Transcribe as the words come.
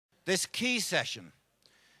this key session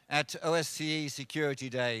at OSCE Security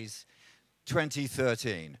Days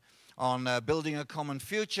 2013 on building a common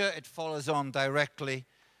future. It follows on directly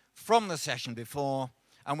from the session before,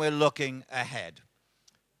 and we're looking ahead.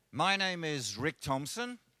 My name is Rick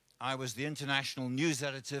Thompson. I was the international news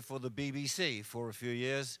editor for the BBC for a few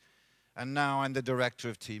years, and now I'm the director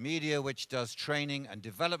of T-Media, which does training and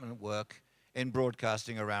development work in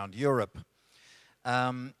broadcasting around Europe.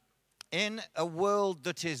 In a world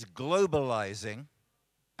that is globalizing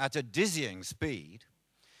at a dizzying speed,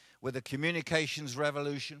 with a communications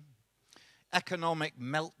revolution, economic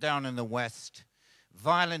meltdown in the West,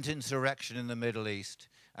 violent insurrection in the Middle East,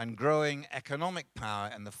 and growing economic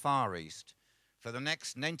power in the Far East, for the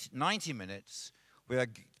next 90 minutes, we are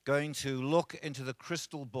going to look into the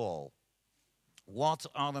crystal ball. What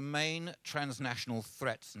are the main transnational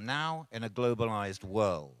threats now in a globalized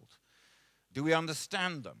world? Do we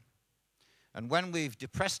understand them? And when we've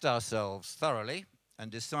depressed ourselves thoroughly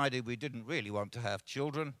and decided we didn't really want to have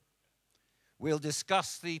children, we'll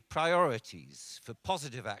discuss the priorities for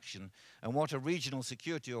positive action and what a regional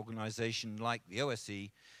security organization like the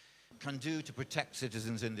OSCE can do to protect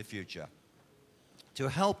citizens in the future. To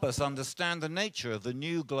help us understand the nature of the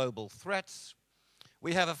new global threats,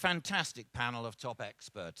 we have a fantastic panel of top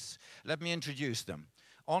experts. Let me introduce them.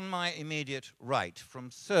 On my immediate right,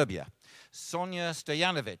 from Serbia, Sonja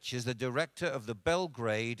Stojanovic is the director of the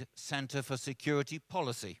Belgrade Center for Security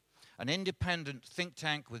Policy, an independent think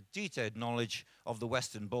tank with detailed knowledge of the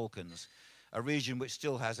Western Balkans, a region which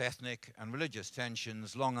still has ethnic and religious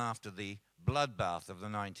tensions long after the bloodbath of the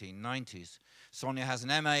 1990s. Sonja has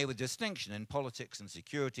an MA with distinction in politics and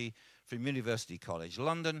security from University College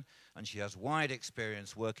London, and she has wide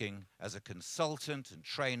experience working as a consultant and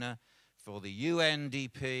trainer for the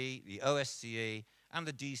UNDP, the OSCE, and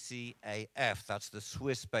the DCAF. That's the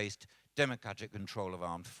Swiss-based Democratic Control of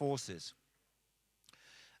Armed Forces.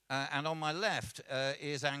 And on my left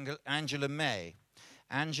is Angela May.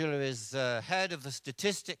 Angela is head of the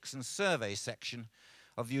Statistics and Survey section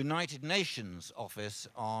of the United Nations Office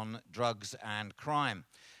on Drugs and Crime,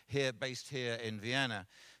 based here in Vienna.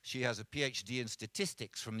 She has a PhD in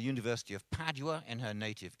statistics from the University of Padua in her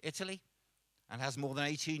native Italy, and has more than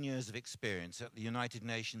 18 years of experience at the United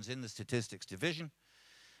Nations in the Statistics Division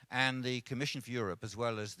and the Commission for Europe, as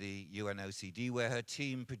well as the UNODC, where her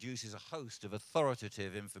team produces a host of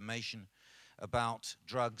authoritative information about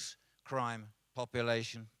drugs, crime,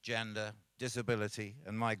 population, gender, disability,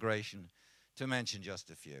 and migration, to mention just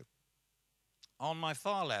a few. On my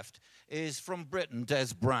far left is from Britain,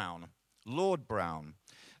 Browne, Lord Browne,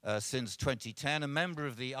 since 2010, a member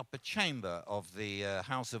of the upper chamber of the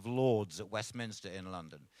House of Lords at Westminster in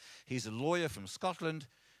London. He's a lawyer from Scotland,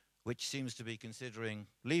 which seems to be considering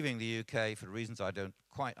leaving the UK for reasons I don't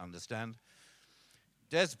quite understand.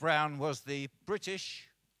 Browne was the British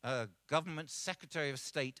government Secretary of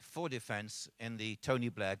State for Defence in the Tony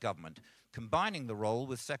Blair government, combining the role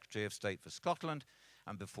with Secretary of State for Scotland,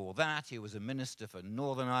 and before that he was a Minister for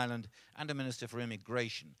Northern Ireland and a Minister for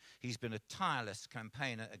Immigration. He's been a tireless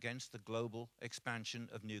campaigner against the global expansion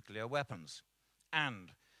of nuclear weapons.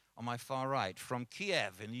 And on my far right, from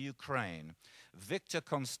Kiev in the Ukraine, Viktor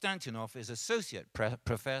Konstantynov is Associate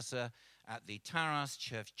Professor at the Taras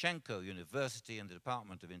Shevchenko University in the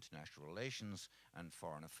Department of International Relations and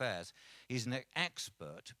Foreign Affairs. He's an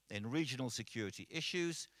expert in regional security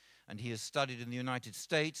issues, and he has studied in the United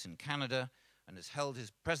States and Canada and has held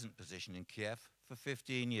his present position in Kiev for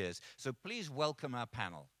 15 years. So please welcome our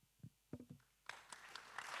panel.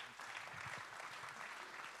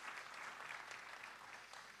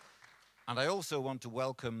 And I also want to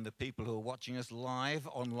welcome the people who are watching us live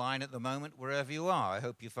online at the moment, wherever you are. I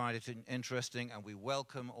hope you find it interesting, and we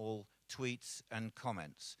welcome all tweets and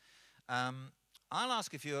comments. I'll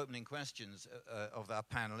ask a few opening questions of our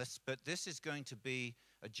panelists, but this is going to be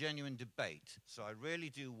a genuine debate. So I really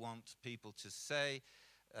do want people to say,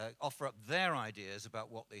 offer up their ideas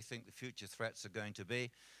about what they think the future threats are going to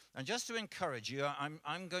be. And just to encourage you,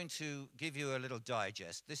 I'm going to give you a little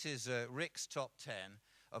digest. This is Rick's top 10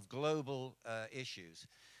 of global issues.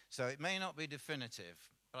 So it may not be definitive,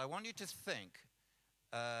 but I want you to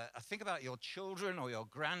think about your children or your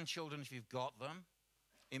grandchildren if you've got them.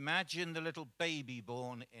 Imagine the little baby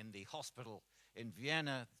born in the hospital in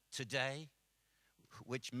Vienna today,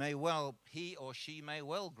 which may well, he or she may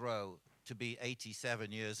well grow to be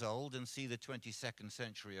 87 years old and see the 22nd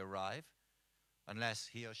century arrive, unless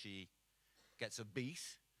he or she gets a beat.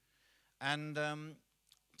 And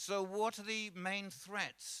so what are the main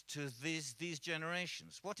threats to these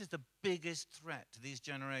generations? What is the biggest threat to these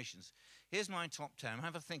generations? Here's my top 10.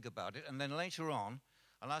 Have a think about it, and then later on,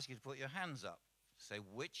 I'll ask you to put your hands up. Say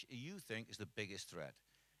which you think is the biggest threat.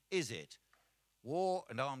 Is it war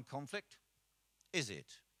and armed conflict? Is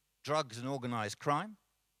it drugs and organized crime?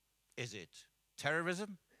 Is it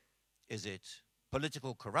terrorism? Is it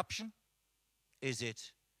political corruption? Is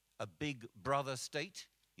it a big brother state?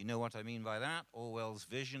 You know what I mean by that? Orwell's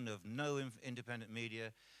vision of no independent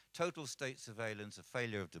media, total state surveillance, a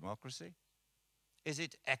failure of democracy. Is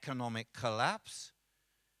it economic collapse?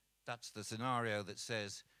 That's the scenario that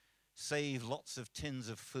says, save lots of tins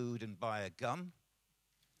of food and buy a gun.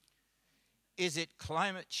 Is it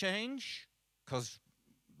climate change? Because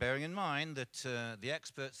bearing in mind that the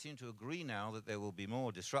experts seem to agree now that there will be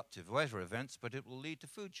more disruptive weather events, but it will lead to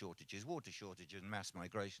food shortages, water shortages, and mass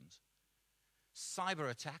migrations. Cyber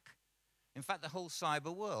attack. In fact, the whole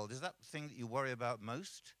cyber world, is that the thing that you worry about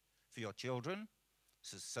most for your children?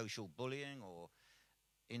 This is social bullying, or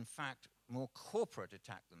in fact, more corporate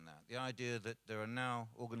attack than that. The idea that there are now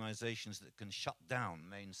organizations that can shut down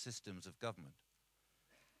main systems of government.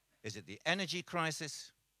 Is it the energy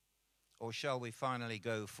crisis? Or shall we finally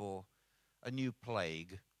go for a new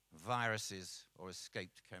plague, viruses, or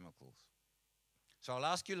escaped chemicals? So I'll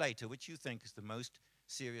ask you later which you think is the most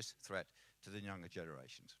serious threat to the younger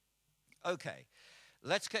generations. Okay,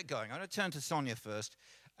 let's get going. I'm going to turn to Sonja first.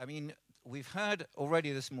 I mean, we've heard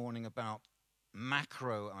already this morning about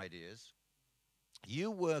macro ideas.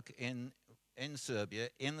 You work in Serbia,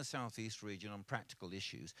 in the southeast region, on practical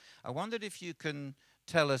issues. I wondered if you can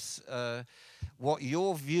tell us what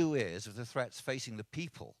your view is of the threats facing the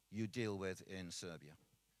people you deal with in Serbia.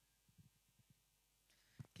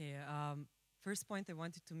 Okay, first point I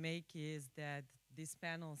wanted to make is that this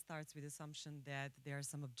panel starts with the assumption that there are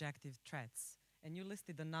some objective threats. And you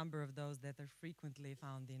listed a number of those that are frequently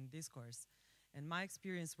found in discourse. And my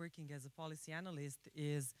experience working as a policy analyst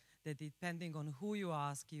is that depending on who you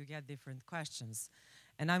ask, you get different questions.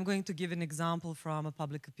 And I'm going to give an example from a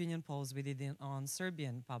public opinion polls we did on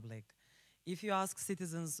Serbian public. If you ask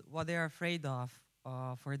citizens what they're afraid of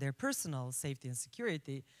for their personal safety and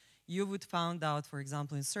security, you would find out, for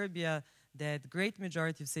example, in Serbia, that great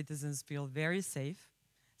majority of citizens feel very safe,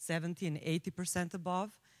 70 and 80%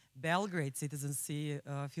 above. Belgrade citizens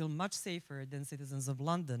feel much safer than citizens of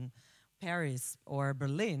London, Paris, or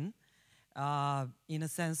Berlin, in a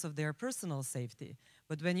sense of their personal safety.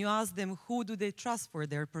 But when you ask them who do they trust for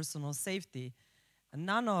their personal safety,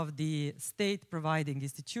 none of the state-providing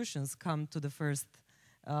institutions come to the first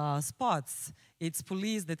spots. It's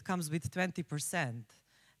police that comes with 20%.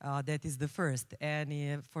 That is the first.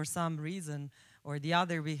 And for some reason or the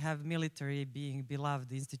other, we have military being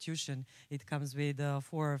beloved institution. It comes with 4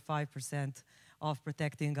 or 5% of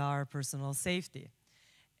protecting our personal safety.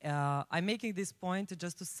 I'm making this point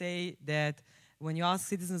just to say that when you ask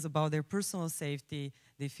citizens about their personal safety,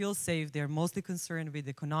 they feel safe. They're mostly concerned with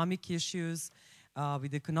economic issues,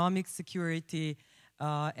 with economic security,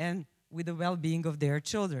 and with the well-being of their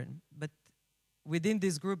children. But within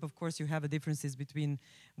this group, of course, you have differences between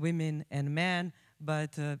women and men,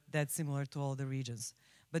 but that's similar to all the regions.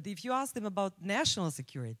 But if you ask them about national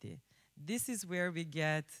security, this is where we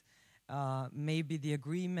get maybe the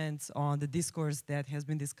agreements on the discourse that has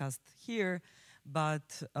been discussed here,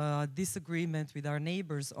 but disagreement with our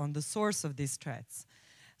neighbors on the source of these threats.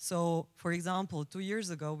 So, for example, 2 years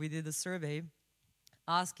ago, we did a survey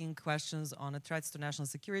asking questions on threats to national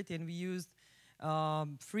security, and we used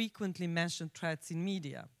frequently mentioned threats in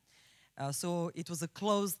media. So it was a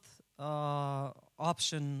closed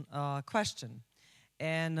option question.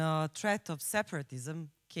 And threat of separatism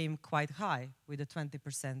came quite high with a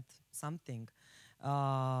 20% something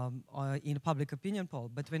in a public opinion poll.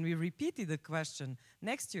 But when we repeated the question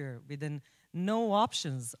next year with no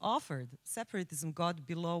options offered, separatism got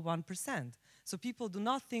below 1%. So people do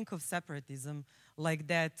not think of separatism like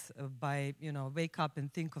that by, wake up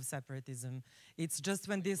and think of separatism. It's just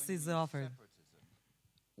when this is offered.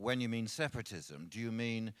 When you mean separatism, do you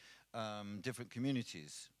mean different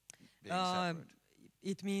communities being separate?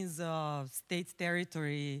 It means state's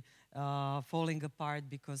territory falling apart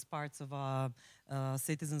because parts of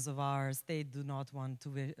citizens of our state do not want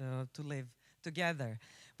to live together.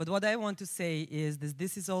 But what I want to say is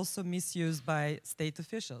this is also misused by state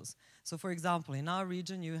officials. So, for example, in our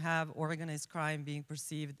region, you have organized crime being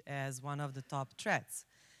perceived as one of the top threats.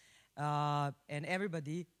 And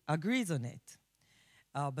everybody agrees on it.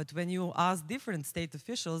 But when you ask different state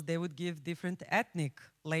officials, they would give different ethnic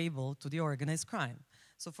label to the organized crime.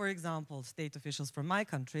 So, for example, state officials from my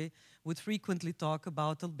country would frequently talk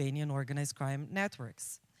about Albanian organized crime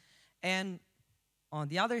networks. And on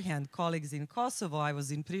the other hand, colleagues in Kosovo, I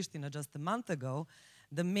was in Pristina just a month ago,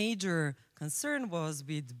 the major concern was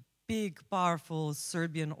with big, powerful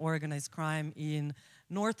Serbian organized crime in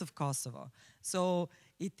north of Kosovo. So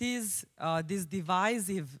it is this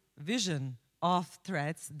divisive vision of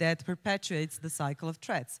threats that perpetuates the cycle of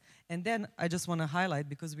threats. And then I just want to highlight,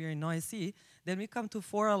 because we are in OSCE, then we come to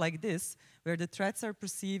fora like this, where the threats are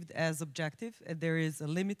perceived as objective, and there is a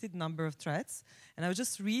limited number of threats. And I was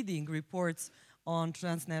just reading reports on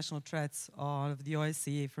transnational threats of the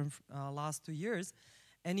OSCE from last 2 years.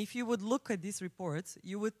 And if you would look at these reports,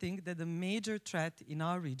 you would think that the major threat in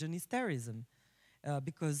our region is terrorism.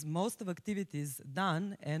 Because most of activities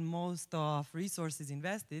done and most of resources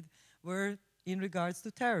invested were in regards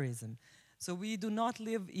to terrorism. So we do not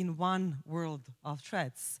live in one world of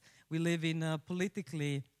threats. We live in a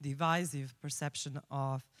politically divisive perception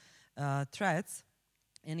of threats.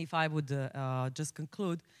 And if I would just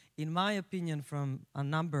conclude, in my opinion, from a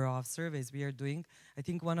number of surveys we are doing, I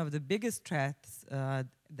think one of the biggest threats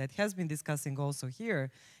that has been discussing also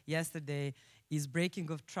here yesterday is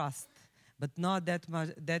breaking of trust, but not that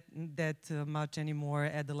much anymore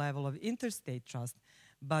at the level of interstate trust,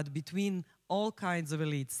 but between all kinds of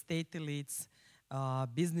elites, state elites,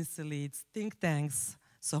 business elites, think tanks,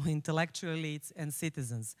 so intellectual elites and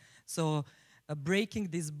citizens. So breaking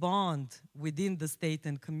this bond within the state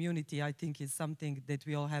and community, I think, is something that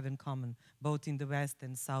we all have in common, both in the West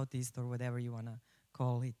and Southeast, or whatever you want to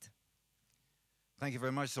call it. Thank you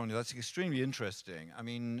very much, Sonja. That's extremely interesting. I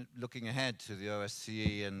mean, looking ahead to the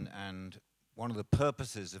OSCE, and one of the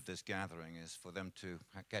purposes of this gathering is for them to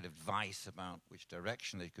get advice about which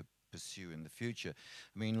direction they could pursue in the future.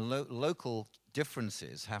 I mean, local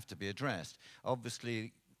differences have to be addressed.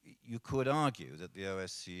 Obviously, you could argue that the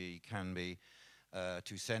OSCE can be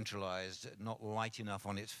too centralized, not light enough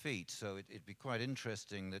on its feet. So it'd be quite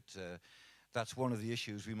interesting that that's one of the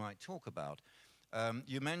issues we might talk about.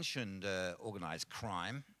 You mentioned organized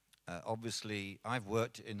crime. Obviously, I've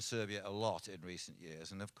worked in Serbia a lot in recent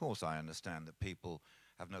years, and of course I understand that people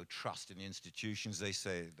have no trust in the institutions. They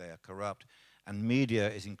say they are corrupt, and media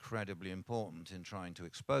is incredibly important in trying to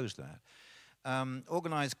expose that.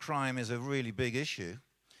 Organized crime is a really big issue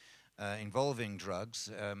involving drugs.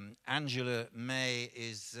 Angela May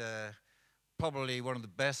is probably one of the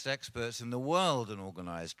best experts in the world in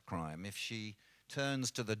organized crime. If she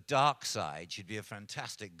turns to the dark side, she'd be a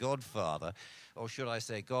fantastic godfather, or should I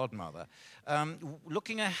say godmother.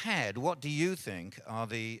 Looking ahead, what do you think are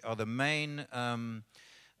the main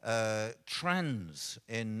trends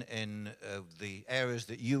in the areas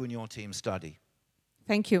that you and your team study?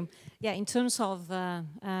 Thank you. Yeah, in terms of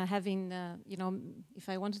having, you know, if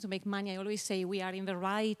I wanted to make money, I always say we are in the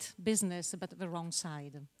right business, but the wrong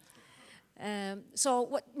side.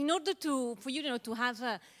 So in order for you, to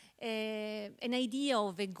have an idea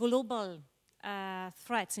of a global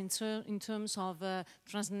threats in terms of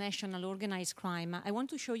transnational organized crime, I want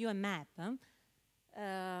to show you a map.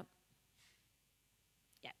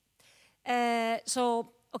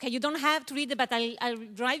 Okay, you don't have to read it, but I'll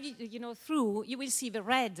drive you, through. You will see the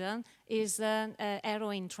red is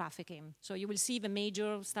heroin trafficking. So you will see the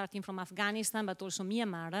major starting from Afghanistan, but also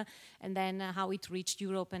Myanmar, and then how it reached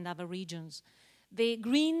Europe and other regions. The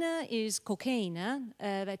green is cocaine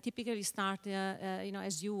that typically start,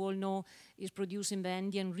 as you all know, is produced in the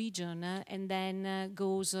Andean region and then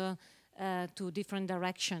goes to different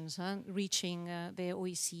directions, reaching the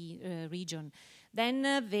OSCE region. Then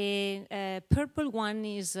the purple one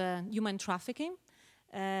is human trafficking.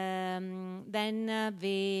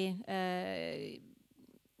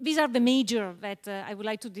 These are the major that I would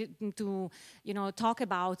like to talk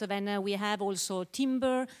about. Then we have also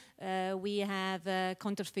timber. We have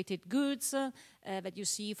counterfeited goods that you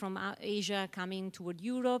see from Asia coming toward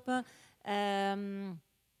Europe. But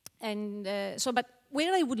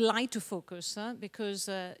where I would like to focus, because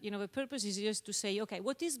the purpose is just to say, okay,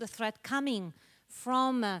 what is the threat coming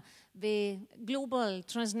from the global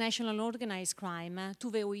transnational organized crime to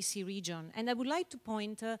the OSCE region? And I would like to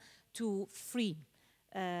point to three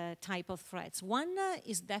type of threats. One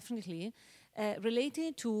is definitely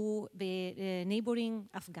related to the neighboring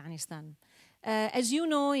Afghanistan. As you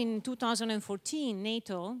know, in 2014,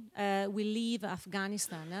 NATO will leave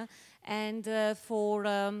Afghanistan. And for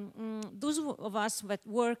those of us that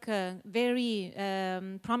work very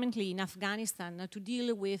prominently in Afghanistan to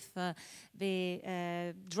deal with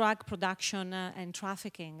the drug production and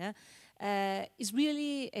trafficking, is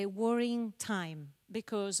really a worrying time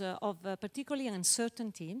because of particularly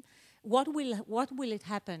uncertainty. What will it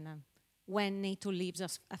happen when NATO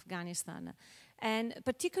leaves Afghanistan? And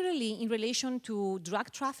particularly in relation to drug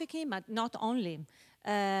trafficking, but not only.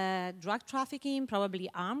 drug trafficking, probably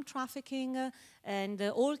armed trafficking, and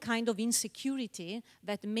all kind of insecurity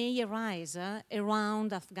that may arise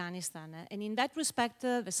around Afghanistan. And in that respect,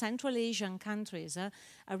 the Central Asian countries are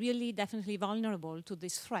really definitely vulnerable to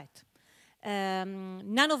this threat.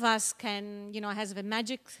 None of us can, has the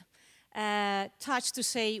magic touch to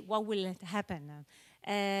say what will happen.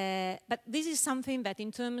 But this is something that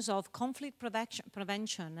in terms of conflict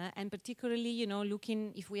prevention and particularly,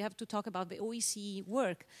 looking, if we have to talk about the OSCE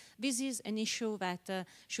work, this is an issue that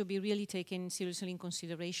should be really taken seriously in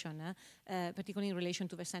consideration, particularly in relation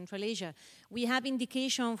to the Central Asia. We have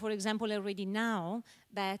indication, for example, already now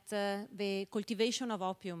that the cultivation of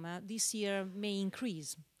opium this year may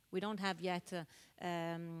increase. We don't have yet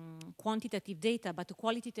quantitative data, but the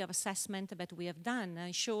qualitative assessment that we have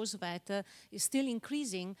done shows that it's still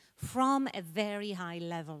increasing from a very high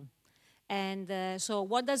level. And so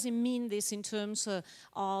what does it mean this in terms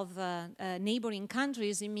of neighboring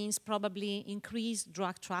countries? It means probably increased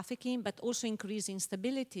drug trafficking, but also increased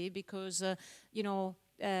instability because,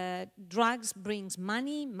 drugs brings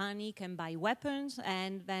money, money can buy weapons,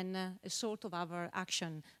 and then a sort of other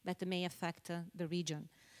action that may affect the region.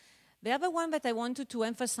 The other one that I wanted to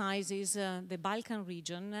emphasize is the Balkan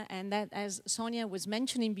region, and that, as Sonja was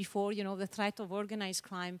mentioning before, the threat of organized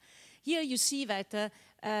crime. Here you see that,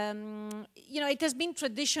 it has been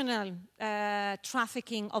traditional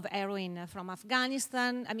trafficking of heroin from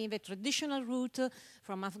Afghanistan. I mean, the traditional route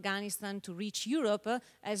from Afghanistan to reach Europe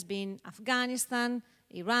has been Afghanistan,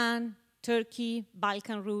 Iran, Turkey,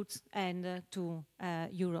 Balkan routes, and to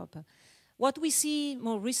Europe. What we see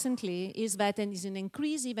more recently is that there is an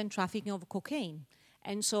increase even trafficking of cocaine.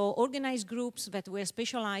 And so organized groups that were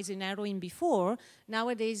specialized in heroin before,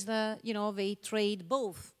 nowadays, they trade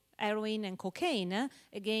both heroin and cocaine,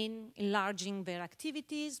 again, enlarging their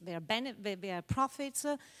activities, their profits,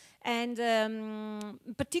 and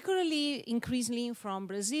particularly increasingly from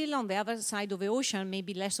Brazil on the other side of the ocean,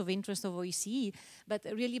 maybe less of interest of OSCE, but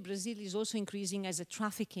really Brazil is also increasing as a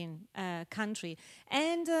trafficking country.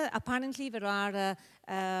 And apparently there are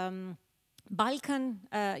Balkan,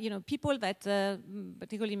 people that,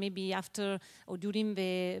 particularly maybe after or during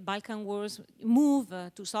the Balkan Wars, move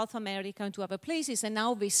to South America and to other places, and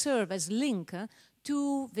now they serve as link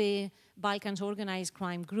to the Balkans organized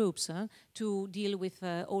crime groups to deal with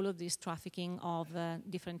all of this trafficking of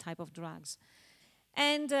different type of drugs.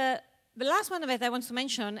 And the last one that I want to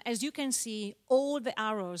mention, as you can see, all the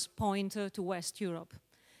arrows point to West Europe,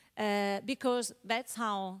 because that's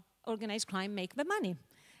how organized crime make the money.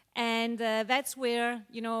 And that's where,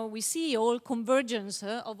 we see all convergence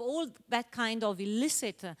of all that kind of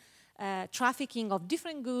illicit trafficking of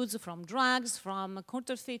different goods, from drugs, from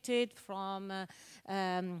counterfeited, from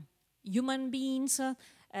human beings,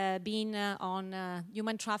 being on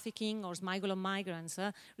human trafficking or smuggle of migrants,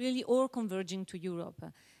 really all converging to Europe.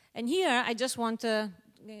 And here I just want to,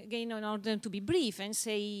 again, in order to be brief and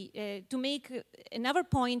say, to make another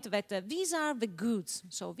point that these are the goods.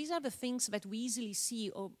 So these are the things that we easily see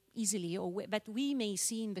or that we may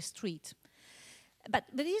see in the street. But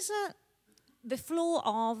there is the flow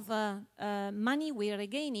of money where,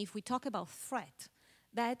 again, if we talk about threat,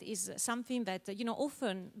 that is something that,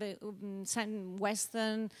 often the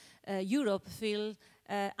Western Europe feel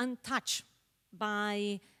untouched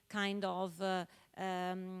by kind of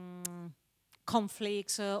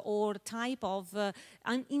conflicts or type of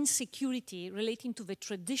insecurity relating to the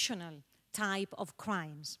traditional type of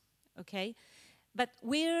crimes, okay? But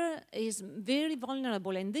where is very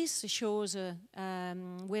vulnerable, and this shows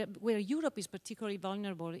where Europe is particularly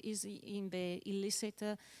vulnerable, is in the illicit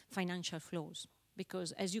financial flows.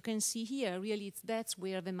 Because as you can see here, really that's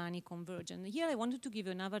where the money converges. And here I wanted to give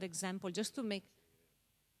you another example just to make,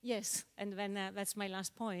 yes, and then that's my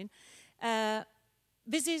last point.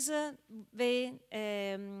 This is the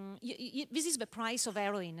price of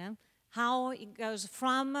heroin, how it goes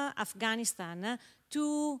from Afghanistan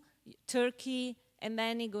to Turkey, and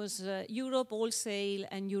then it goes Europe wholesale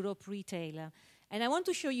and Europe retail. And I want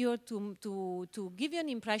to show you to give you an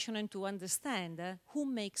impression and to understand who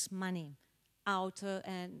makes money out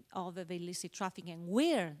of the illicit trafficking and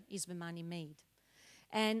where is the money made.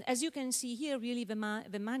 And as you can see here, really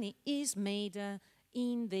the money is made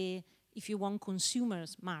in the, if you want,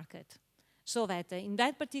 consumers market. So that in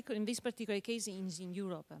this particular case, is in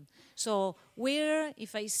Europe. So where,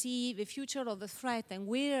 if I see the future of the threat, and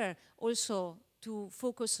where also to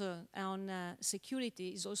focus on security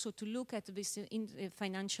is also to look at this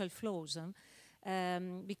financial flows,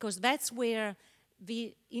 because that's where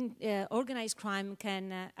the organized crime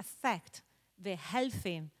can affect the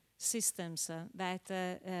healthy systems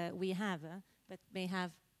that we have, that may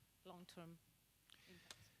have long-term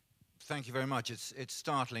Thank you very much. It's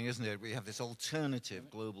startling, isn't it? We have this alternative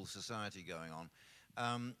global society going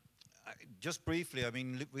on. Just briefly, I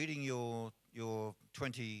mean, reading your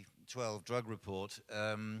 2012 drug report,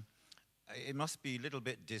 it must be a little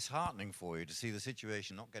bit disheartening for you to see the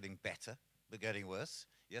situation not getting better, but getting worse.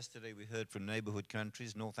 Yesterday we heard from neighborhood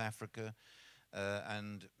countries, North Africa,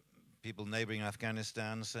 and people neighboring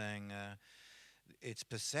Afghanistan saying it's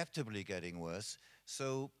perceptibly getting worse.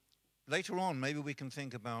 So later on, maybe we can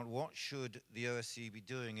think about what should the OSCE be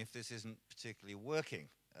doing if this isn't particularly working.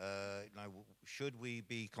 Now, should we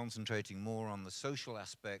be concentrating more on the social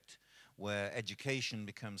aspect where education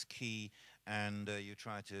becomes key and you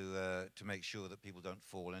try to make sure that people don't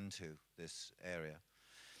fall into this area?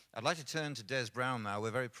 I'd like to turn to Browne now.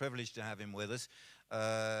 We're very privileged to have him with us,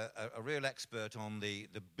 a real expert on the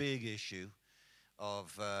big issue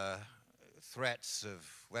of threats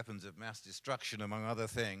of weapons of mass destruction, among other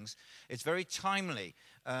things. It's very timely.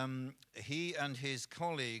 He and his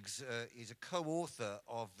colleagues, he's a co-author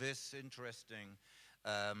of this interesting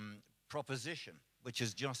proposition, which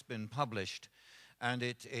has just been published, and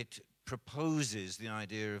it proposes the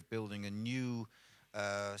idea of building a new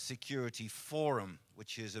security forum,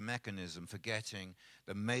 which is a mechanism for getting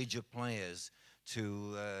the major players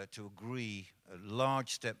to agree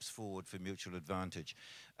large steps forward for mutual advantage.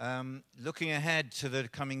 Looking ahead to the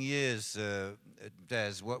coming years,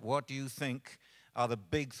 Des, what do you think are the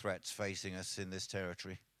big threats facing us in this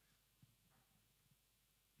territory?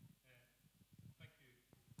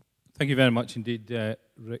 Thank you very much indeed,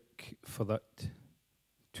 Rick, for that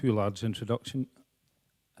too large introduction.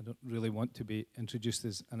 I don't really want to be introduced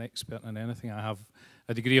as an expert in anything. I have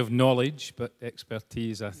a degree of knowledge, but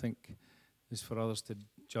expertise, I think, is for others to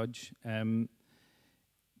judge.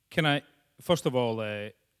 Can I, first of all,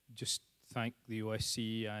 just thank the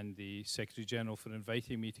OSCE and the Secretary General for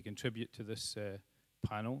inviting me to contribute to this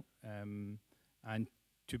panel and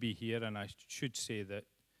to be here. And I should say that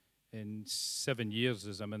in 7 years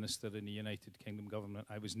as a minister in the United Kingdom government,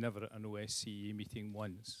 I was never at an OSCE meeting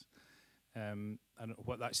once. I don't know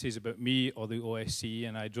what that says about me or the OSCE,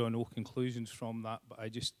 and I draw no conclusions from that, but I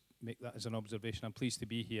just make that as an observation. I'm pleased to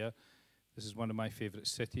be here. This is one of my favourite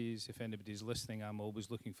cities. If anybody's listening, I'm always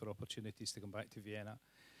looking for opportunities to come back to Vienna.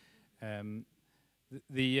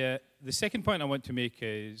 The second point I want to make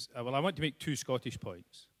is, well, I want to make two Scottish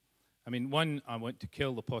points. I mean, one, I want to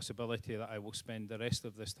kill the possibility that I will spend the rest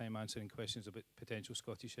of this time answering questions about potential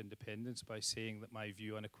Scottish independence by saying that my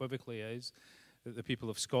view unequivocally is that the people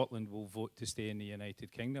of Scotland will vote to stay in the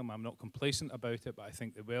United Kingdom. I'm not complacent about it, but I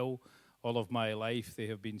think they will. All of my life, they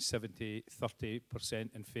have been 30%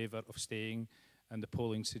 in favour of staying, and the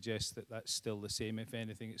polling suggests that that's still the same. If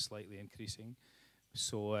anything, it's slightly increasing.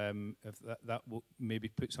 So if that will maybe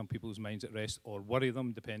put some people's minds at rest or worry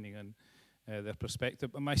them, depending on their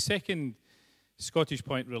perspective. But my second Scottish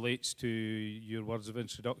point relates to your words of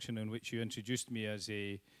introduction, in which you introduced me as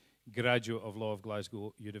a graduate of law of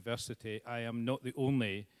Glasgow University. I am not the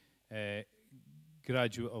only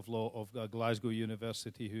graduate of law of Glasgow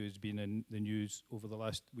University who has been in the news over the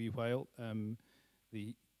last wee while.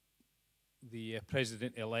 The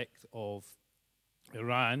president-elect of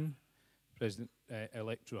Iran,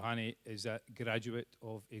 President-elect Rouhani, is a graduate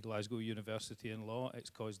of a Glasgow University in law.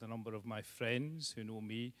 It's caused a number of my friends who know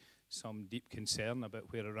me some deep concern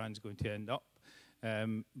about where Iran's going to end up.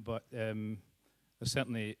 But there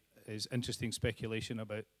certainly is interesting speculation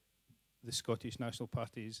about the Scottish National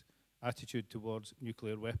Party's attitude towards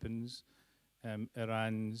nuclear weapons,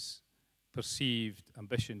 Iran's perceived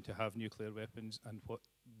ambition to have nuclear weapons, and what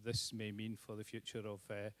this may mean for the future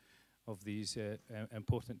of these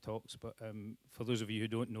important talks. But for those of you who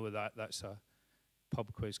don't know that, that's a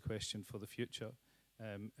pub quiz question for the future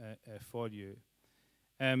for you.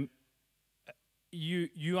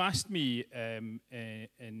 You asked me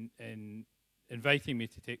in inviting me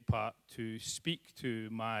to take part to speak to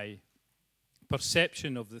my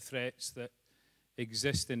perception of the threats that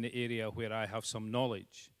exist in the area where I have some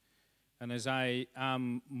knowledge. And as I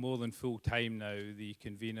am more than full-time now the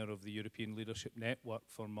convener of the European Leadership Network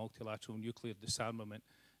for Multilateral Nuclear Disarmament,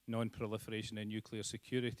 Non-Proliferation and Nuclear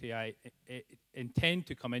Security, I intend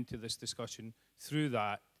to come into this discussion through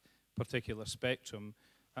that particular spectrum.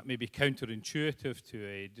 That may be counterintuitive to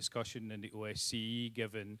a discussion in the OSCE,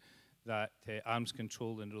 given that arms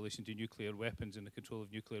control in relation to nuclear weapons and the control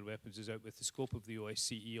of nuclear weapons is out with the scope of the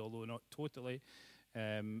OSCE, although not totally.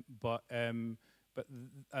 But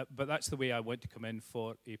that's the way I want to come in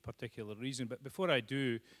for a particular reason. But before I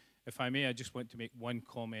do, if I may, I just want to make one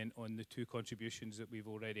comment on the two contributions that we've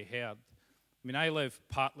already heard. I mean, I live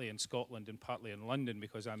partly in Scotland and partly in London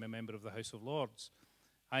because I'm a member of the House of Lords.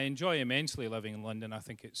 I enjoy immensely living in London. I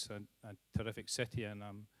think it's a terrific city, and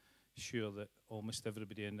I'm sure that almost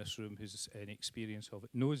everybody in this room who's any experience of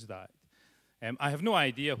it knows that. I have no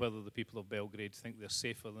idea whether the people of Belgrade think they're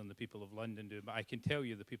safer than the people of London do, but I can tell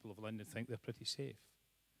you the people of London think they're pretty safe.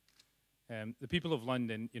 The people of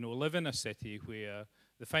London, you know, live in a city where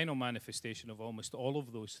the final manifestation of almost all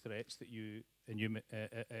of those threats that you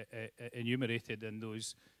enumerated and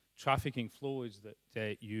those trafficking flows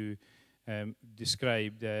that you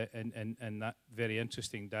described in that very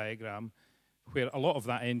interesting diagram, where a lot of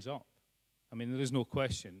that ends up. I mean, there is no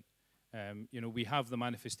question. You know, we have the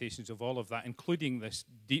manifestations of all of that, including this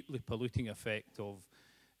deeply polluting effect of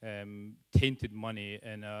tainted money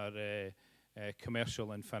in our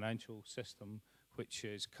commercial and financial system, which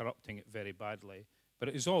is corrupting it very badly. But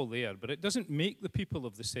it is all there. But it doesn't make the people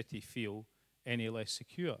of the city feel any less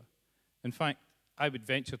secure. In fact, I would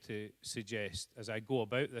venture to suggest, as I go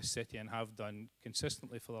about this city and have done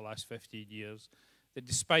consistently for the last 15 years, that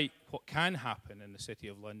despite what can happen in the City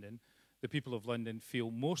of London, the people of London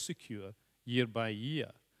feel more secure year by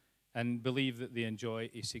year and believe that they enjoy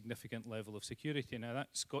a significant level of security. Now,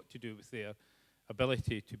 that's got to do with their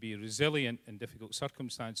ability to be resilient in difficult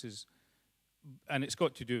circumstances, and it's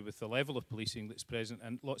got to do with the level of policing that's present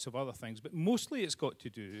and lots of other things, but mostly it's got to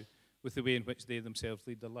do with the way in which they themselves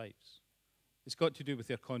lead their lives. It's got to do with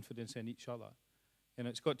their confidence in each other. And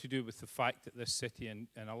it's got to do with the fact that this city, in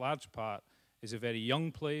a large part, is a very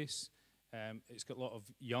young place. It's got a lot of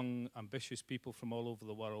young, ambitious people from all over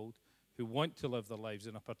the world who want to live their lives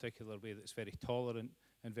in a particular way that's very tolerant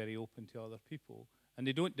and very open to other people. And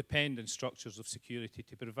they don't depend on structures of security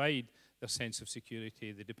to provide their sense of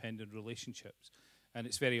security. They depend on relationships. And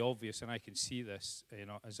it's very obvious, and I can see this, you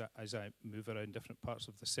know, as I move around different parts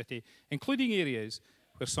of the city, including areas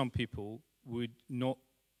where some people would not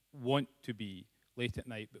want to be late at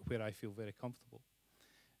night, but where I feel very comfortable.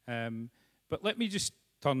 But let me just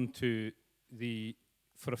turn to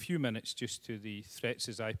for a few minutes, just to the threats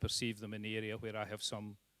as I perceive them in the area where I have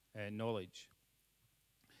some knowledge.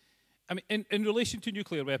 I mean, in relation to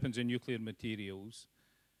nuclear weapons and nuclear materials,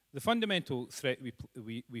 the fundamental threat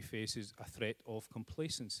we face is a threat of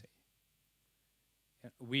complacency.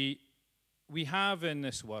 We have in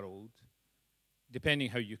this world, depending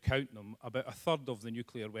how you count them, about a third of the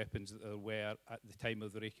nuclear weapons that there were at the time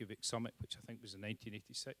of the Reykjavik summit, which I think was in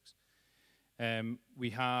 1986. We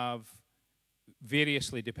have,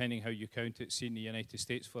 variously, depending how you count it, seen the United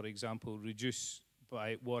States, for example, reduce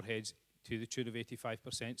by warheads to the tune of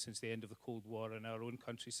 85% since the end of the Cold War, and our own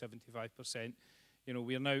country 75%. You know,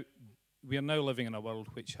 we are now living in a world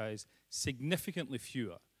which has significantly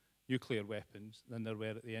fewer nuclear weapons than there were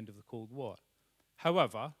at the end of the Cold War.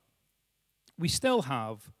 However, we still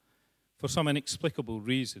have, for some inexplicable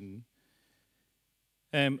reason,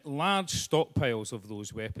 large stockpiles of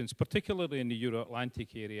those weapons, particularly in the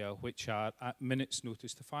Euro-Atlantic area, which are at minutes'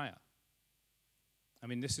 notice to fire. I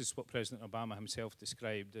mean, this is what President Obama himself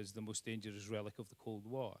described as the most dangerous relic of the Cold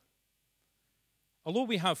War. Although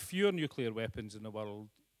we have fewer nuclear weapons in the world,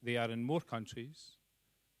 they are in more countries,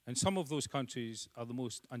 and some of those countries are the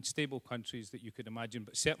most unstable countries that you could imagine,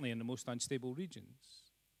 but certainly in the most unstable regions.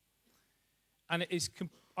 And it is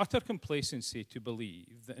utter complacency to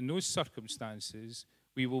believe that in those circumstances,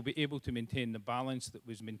 we will be able to maintain the balance that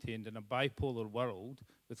was maintained in a bipolar world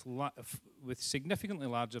with significantly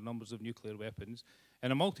larger numbers of nuclear weapons,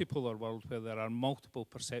 in a multipolar world where there are multiple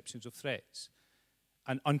perceptions of threats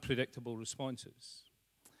and unpredictable responses.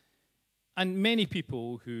 And many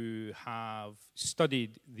people who have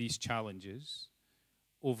studied these challenges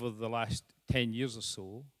over the last 10 years or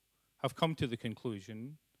so have come to the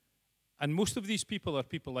conclusion, and most of these people are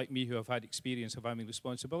people like me who have had experience of having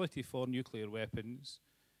responsibility for nuclear weapons,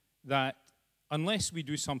 that unless we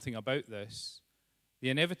do something about this, the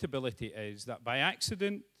inevitability is that by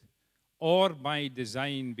accident or by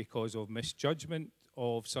design because of misjudgment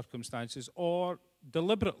of circumstances or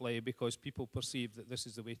deliberately because people perceive that this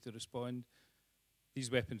is the way to respond,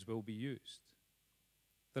 these weapons will be used.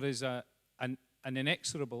 There is an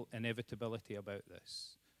inexorable inevitability about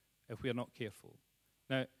this if we are not careful.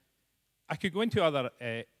 Now, I could go into other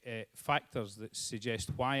factors that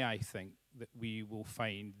suggest why I think that we will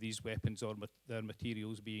find these weapons or their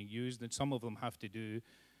materials being used, and some of them have to do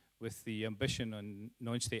with the ambition on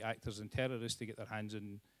non-state actors and terrorists to get their hands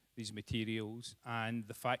on these materials, and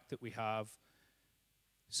the fact that we have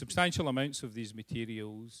substantial amounts of these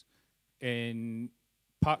materials in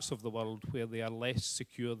parts of the world where they are less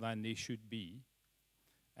secure than they should be,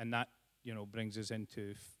 and that, you know, brings us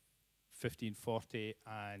into 1540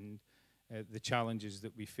 and the challenges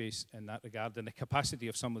that we face in that regard, and the capacity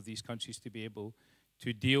of some of these countries to be able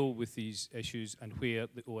to deal with these issues and where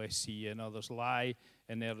the OSCE and others lie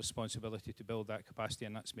in their responsibility to build that capacity,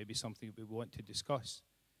 and that's maybe something we want to discuss.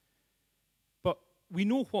 But we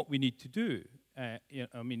know what we need to do. You know,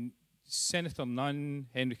 I mean, Senator Nunn,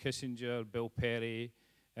 Henry Kissinger, Bill Perry,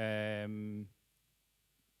 I've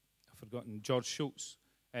forgotten, George Shultz,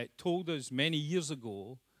 told us many years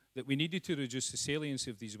ago that we needed to reduce the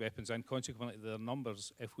saliency of these weapons and consequently their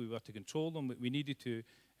numbers if we were to control them. We needed to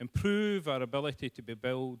improve our ability to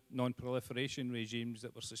build non-proliferation regimes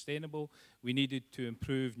that were sustainable. We needed to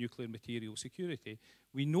improve nuclear material security.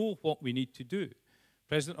 We know what we need to do.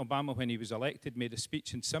 President Obama, when he was elected, made a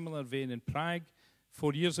speech in similar vein in Prague.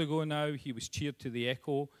 4 years ago now, he was cheered to the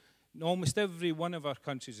echo. Almost every one of our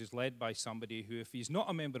countries is led by somebody who, if he's not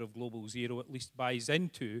a member of Global Zero, at least buys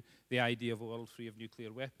into the idea of a world free of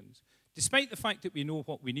nuclear weapons. Despite the fact that we know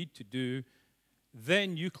what we need to do,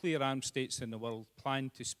 then nuclear armed states in the world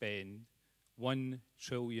plan to spend $1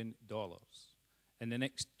 trillion in the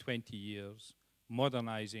next 20 years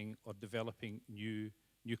modernizing or developing new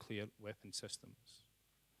nuclear weapon systems.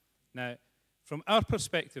 Now, from our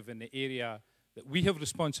perspective in the area that we have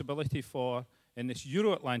responsibility for in this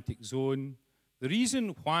Euro-Atlantic zone, the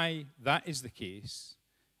reason why that is the case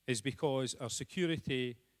is because our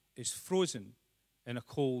security is frozen in a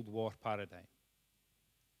Cold War paradigm.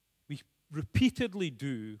 We repeatedly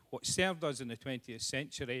do what served us in the 20th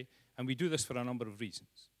century, and we do this for a number of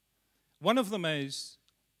reasons. One of them is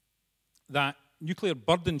that nuclear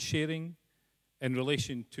burden sharing in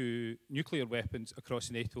relation to nuclear weapons across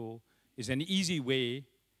NATO is an easy way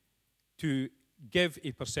to give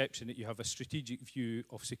a perception that you have a strategic view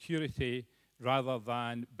of security rather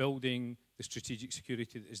than building the strategic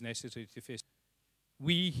security that is necessary to face.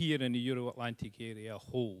 We here in the Euro-Atlantic area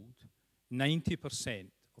hold 90%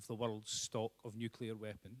 of the world's stock of nuclear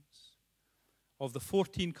weapons. Of the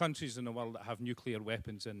 14 countries in the world that have nuclear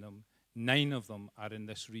weapons in them, 9 of them are in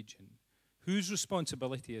this region. Whose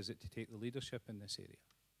responsibility is it to take the leadership in this area?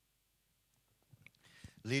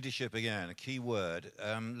 Leadership again, a key word.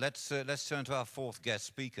 Let's turn to our fourth guest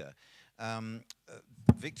speaker.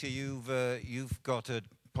 Viktor, you've got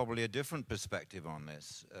probably a different perspective on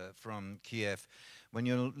this from Kiev. When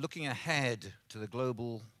you're looking ahead to the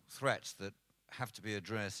global threats that have to be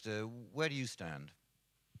addressed, where do you stand?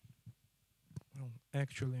 Well,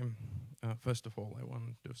 actually, first of all, I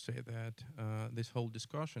want to say that this whole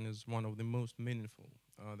discussion is one of the most meaningful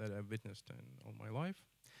that I've witnessed in all my life.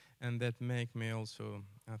 And that make me also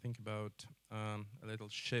think about a little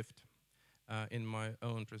shift in my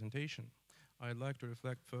own presentation. I'd like to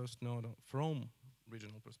reflect first not from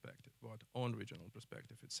regional perspective, but on regional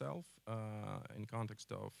perspective itself in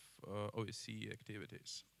context of OSCE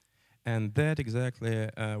activities. And that exactly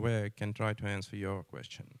where I can try to answer your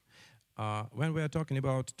question. When we are talking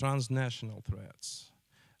about transnational threats,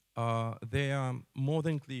 they are more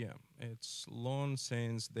than clear. It's long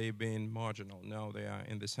since they've been marginal. Now they are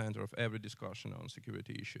in the center of every discussion on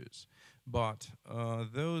security issues. But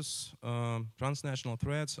those transnational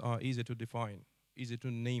threats are easy to define, easy to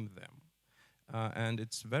name them. And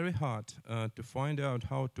it's very hard to find out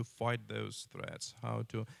how to fight those threats, how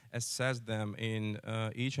to assess them in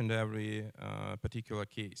each and every particular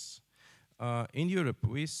case. In Europe,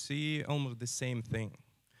 we see almost the same thing.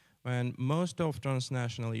 When most of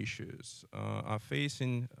transnational issues are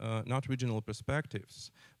facing not regional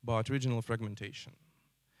perspectives, but regional fragmentation.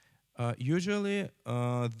 Usually,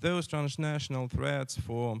 those transnational threats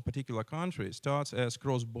for particular countries starts as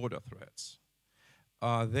cross-border threats.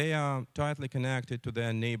 They are tightly connected to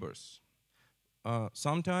their neighbors.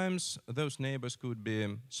 Sometimes those neighbors could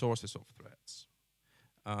be sources of threats.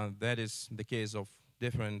 That is the case of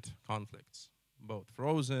different conflicts, both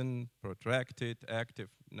frozen, protracted, active,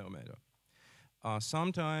 no matter.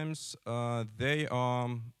 Sometimes they are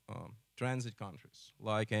transit countries,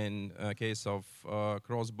 like in case of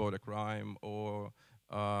cross-border crime or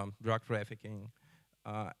drug trafficking.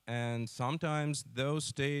 And sometimes those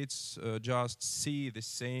states just see the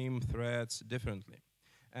same threats differently.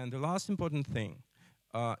 And the last important thing,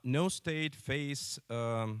 no state face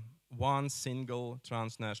one single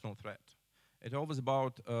transnational threat. It's always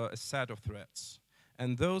about a set of threats.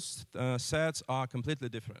 And those sets are completely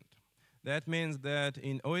different. That means that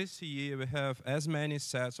in OSCE we have as many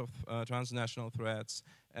sets of transnational threats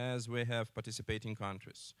as we have participating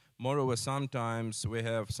countries. Moreover, sometimes we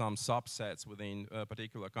have some subsets within a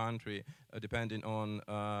particular country depending on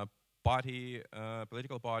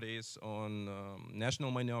political parties, on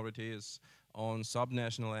national minorities, on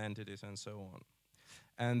subnational entities, and so on.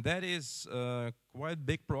 And that is quite a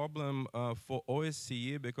big problem for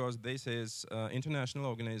OSCE, because this is international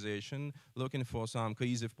organization looking for some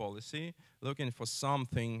cohesive policy, looking for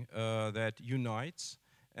something that unites.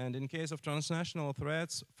 And in case of transnational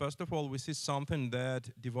threats, first of all, we see something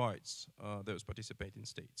that divides those participating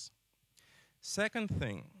states. Second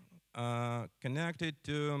thing, connected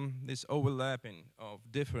to this overlapping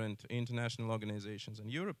of different international organizations in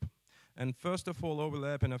Europe, and first of all,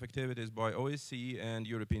 overlapping of activities by OSCE and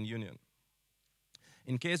European Union.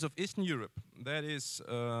 In case of Eastern Europe, that is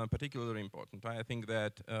particularly important. I think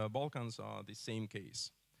that Balkans are the same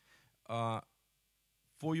case.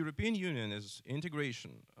 For European Union as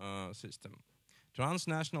integration system,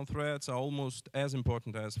 transnational threats are almost as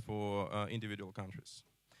important as for individual countries.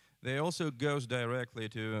 They also goes directly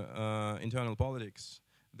to internal politics.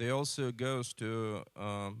 They also goes to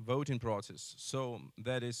voting process. So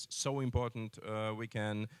that is so important. We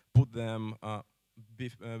can put them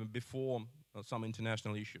before some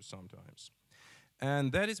international issues sometimes.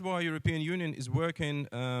 And that is why European Union is working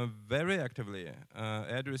very actively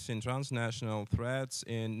addressing transnational threats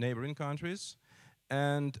in neighboring countries.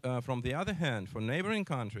 And from the other hand, for neighboring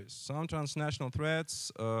countries, some transnational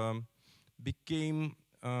threats became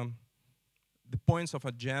the points of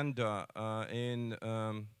agenda in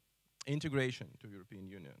integration to European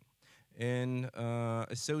Union, in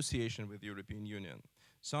association with the European Union.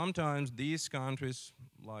 Sometimes these countries,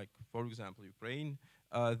 like for example Ukraine,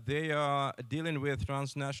 they are dealing with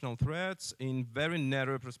transnational threats in very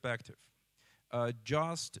narrow perspective,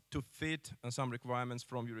 just to fit some requirements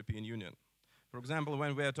from European Union. For example,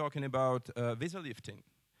 when we are talking about visa lifting,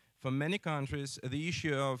 for many countries the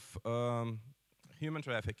issue of human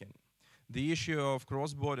trafficking, the issue of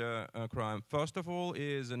cross-border crime, first of all,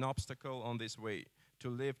 is an obstacle on this way to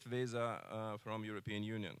lift visa from European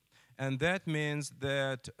Union. And that means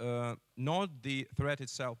that not the threat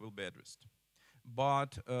itself will be addressed,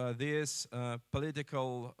 but this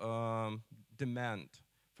political demand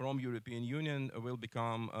from European Union will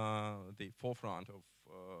become the forefront of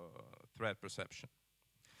threat perception.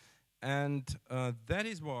 And that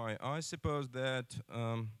is why I suppose that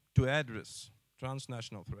to address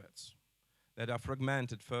transnational threats that are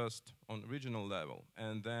fragmented first on regional level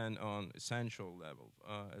and then on essential level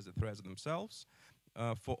as the threats themselves,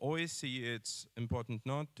 for OSCE it's important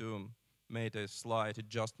not to make a slight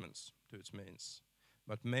adjustments to its means,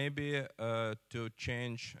 but maybe to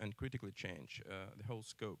change and critically change the whole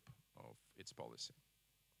scope of its policy.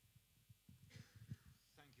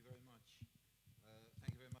 Thank you very much.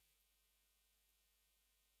 Thank you very much.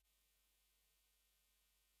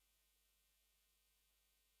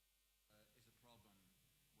 Is a problem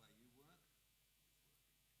where you work? Sorry about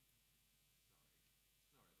that.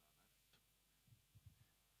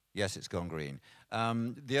 Yes, it's gone green.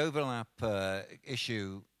 The overlap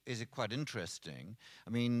issue is quite interesting. I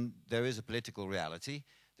mean, there is a political reality.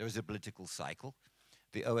 There is a political cycle.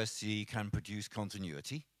 The OSCE can produce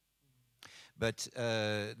continuity. But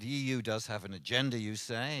the EU does have an agenda, you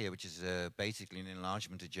say, which is basically an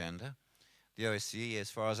enlargement agenda. The OSCE, as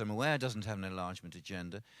far as I'm aware, doesn't have an enlargement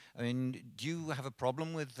agenda. I mean, do you have a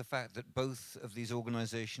problem with the fact that both of these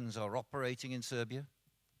organizations are operating in Serbia?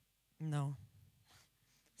 No.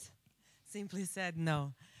 Simply said,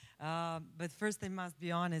 no. But first I must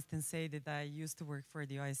be honest and say that I used to work for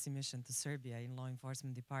the OSCE mission to Serbia in law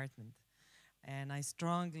enforcement department. And I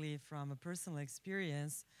strongly, from a personal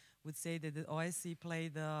experience, would say that the OSCE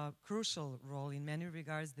played a crucial role in many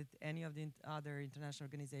regards that any of the other international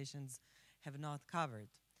organizations have not covered.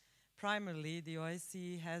 Primarily, the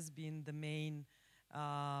OSCE has been the main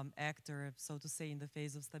actor, so to say, in the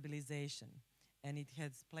phase of stabilization. And it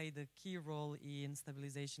has played a key role in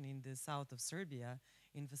stabilization in the south of Serbia,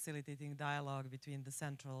 in facilitating dialogue between the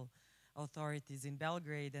central authorities in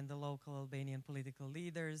Belgrade and the local Albanian political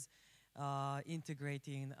leaders,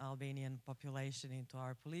 integrating Albanian population into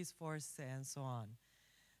our police force, and so on.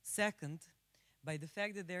 Second, by the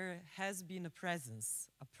fact that there has been a presence,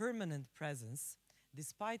 a permanent presence,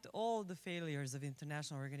 despite all the failures of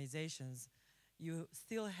international organizations, you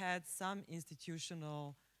still had some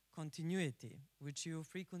institutional continuity, which you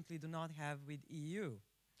frequently do not have with EU,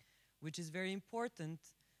 which is very important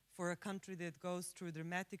for a country that goes through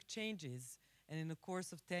dramatic changes and in the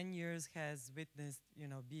course of 10 years has witnessed,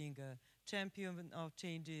 being a champion of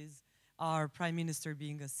changes, our prime minister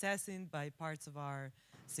being assassinated by parts of our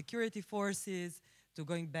security forces, to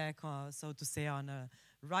going back, so to say, on a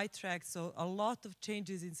right track. So a lot of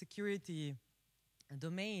changes in security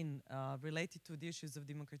domain related to the issues of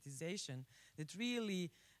democratization that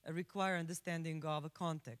really require understanding of a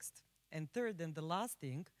context. And third, and the last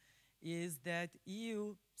thing, is that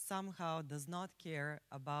EU somehow does not care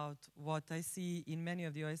about what I see in many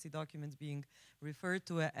of the OSCE documents being referred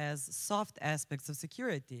to as soft aspects of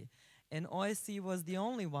security. And OSCE was the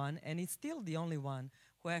only one, and it's still the only one,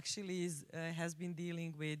 who actually has been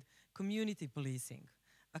dealing with community policing,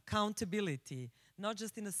 accountability, not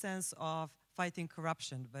just in the sense of fighting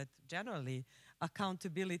corruption, but generally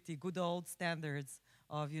accountability, good old standards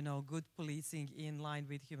of, you know, good policing in line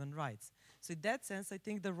with human rights. So in that sense, I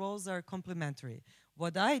think the roles are complementary.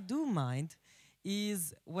 What I do mind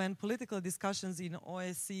is when political discussions in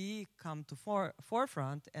OSCE come to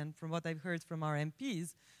forefront, and from what I've heard from our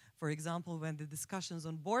MPs, for example, when the discussions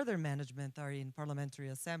on border management are in Parliamentary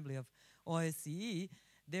Assembly of OSCE,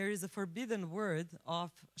 there is a forbidden word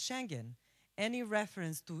of Schengen. Any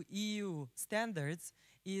reference to EU standards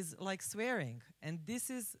is like swearing, and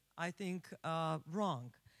this is, I think,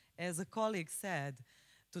 wrong. As a colleague said,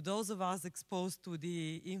 to those of us exposed to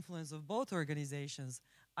the influence of both organizations,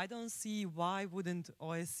 I don't see why wouldn't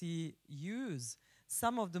OSCE use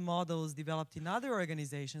some of the models developed in other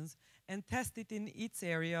organizations and test it in its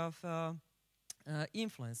area of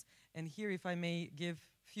influence. And here, if I may give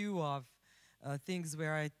few of things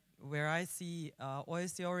where I see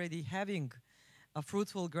OSCE already having a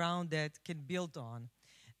fruitful ground that can build on.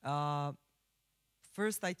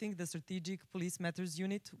 First, I think the Strategic Police Matters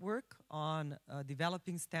Unit work on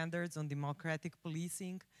developing standards on democratic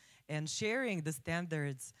policing and sharing the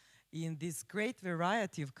standards in this great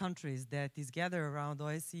variety of countries that is gathered around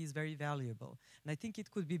OSCE is very valuable. And I think it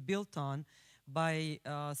could be built on by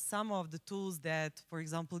some of the tools that, for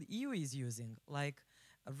example, EU is using, like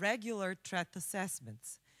regular threat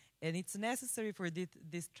assessments. And it's necessary for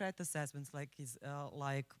these threat assessments,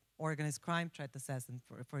 like organized crime threat assessment,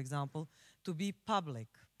 for example, to be public.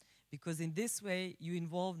 Because in this way, you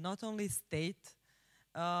involve not only state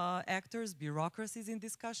actors, bureaucracies in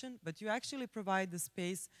discussion, but you actually provide the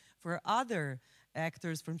space for other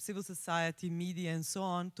actors from civil society, media, and so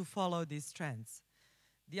on to follow these trends.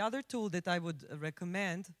 The other tool that I would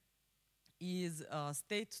recommend is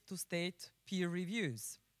state-to-state peer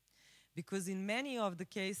reviews. Because in many of the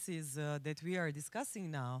cases that we are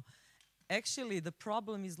discussing now, actually the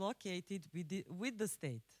problem is located with the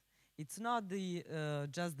state. It's not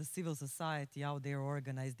just the civil society out there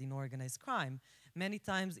organized in organized crime. Many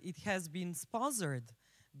times it has been sponsored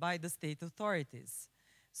by the state authorities.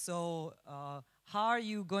 So how are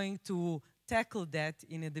you going to tackle that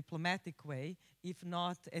in a diplomatic way, if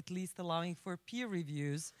not at least allowing for peer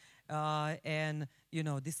reviews and, you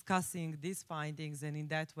know, discussing these findings and in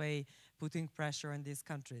that way putting pressure on these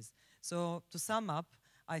countries? So to sum up,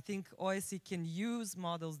 I think OSCE can use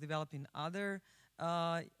models developed in other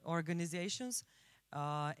organizations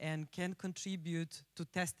and can contribute to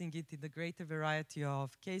testing it in the greater variety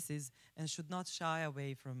of cases and should not shy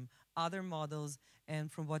away from other models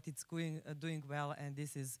and from what it's doing well, and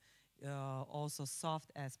this is also soft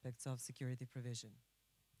aspects of security provision.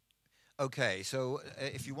 Okay, so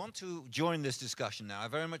if you want to join this discussion now, I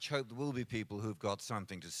very much hope there will be people who've got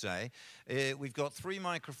something to say. We've got 3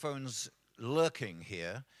 microphones lurking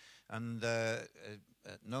here, and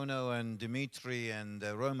Nono and Dimitri and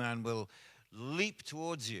Roman will leap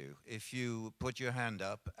towards you if you put your hand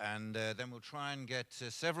up, and then we'll try and get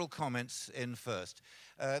several comments in first.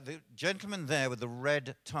 The gentleman there with the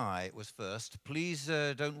red tie was first. Please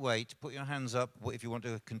don't wait. Put your hands up if you want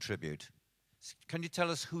to contribute. Can you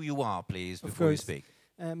tell us who you are, please, before you speak?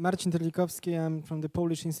 Marcin Terlikowski. I'm from the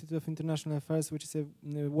Polish Institute of International Affairs, which is a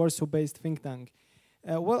Warsaw-based think tank.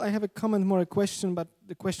 Well, I have a comment, more a question, but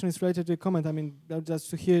the question is related to a comment. I mean, just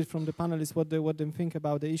to hear from the panelists what they think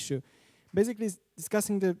about the issue. Basically,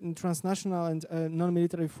 discussing the transnational and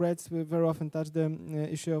non-military threats, we very often touch the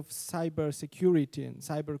issue of cyber security and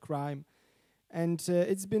cyber crime. And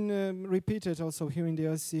it's been repeated also here in the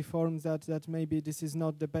OSCE forums that maybe this is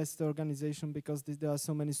not the best organization because there are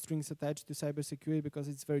so many strings attached to cybersecurity, because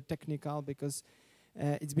it's very technical, because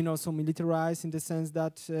it's been also militarized in the sense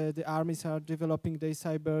that the armies are developing their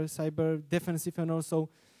cyber defensive and also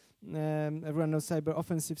everyone knows cyber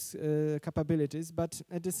offensive capabilities. But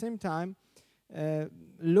at the same time,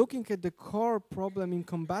 looking at the core problem in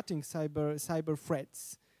combating cyber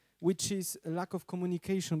threats, which is a lack of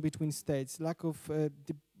communication between states, lack of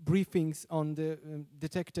briefings on the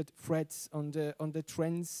detected threats, on the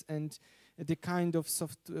trends, and the kind of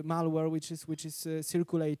soft malware which is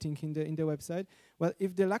circulating in the website. Well,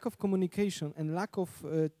 if the lack of communication and lack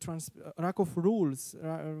of rules,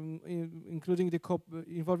 including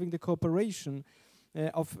involving the cooperation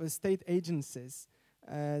of state agencies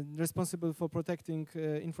responsible for protecting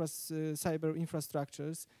cyber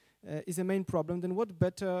infrastructures, is a main problem, then what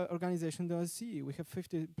better organization than OSCE? We have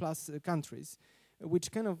 50 plus countries,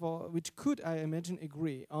 which could, I imagine,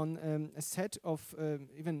 agree on a set of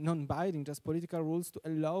even non-binding, just political rules to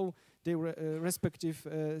allow their respective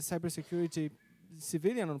cybersecurity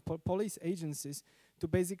civilian or police agencies to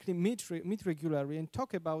basically meet regularly and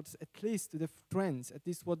talk about at least the trends, at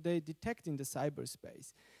least what they detect in the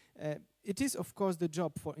cyberspace. It is, of course, the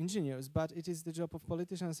job for engineers, but it is the job of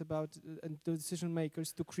politicians and the decision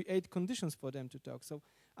makers to create conditions for them to talk. So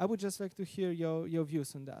I would just like to hear your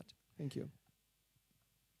views on that. Thank you.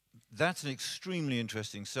 That's an extremely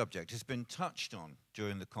interesting subject. It's been touched on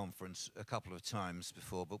during the conference a couple of times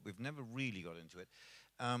before, but we've never really got into it.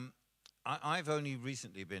 I've only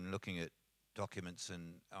recently been looking at documents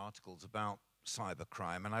and articles about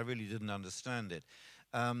cybercrime, and I really didn't understand it.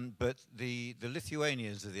 But the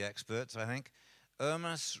Lithuanians are the experts, I think.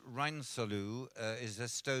 Urmas Reinsalu is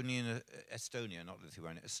Estonia, not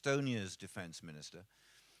Lithuania, Estonia's defense minister.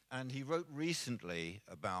 And he wrote recently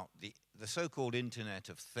about the so-called Internet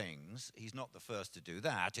of Things. He's not the first to do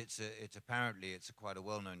that. Apparently quite a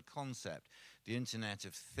well-known concept. The Internet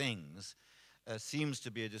of Things seems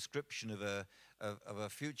to be a description of a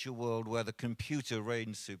future world where the computer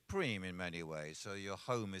reigns supreme in many ways. So your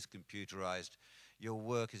home is computerized, your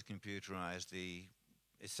work is computerized, the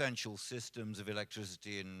essential systems of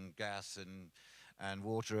electricity and gas and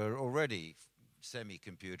water are already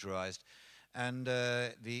semi-computerized. And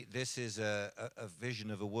this is a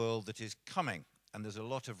vision of a world that is coming. And there's a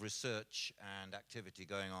lot of research and activity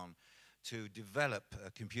going on to develop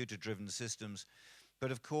computer-driven systems.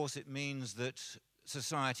 But of course, it means that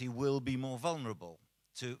society will be more vulnerable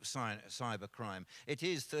to cybercrime. It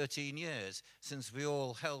is 13 years since we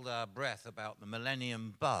all held our breath about the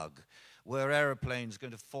millennium bug. Were aeroplanes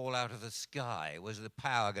going to fall out of the sky? Was the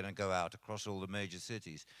power going to go out across all the major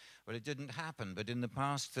cities? Well, it didn't happen. But in the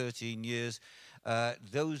past 13 years,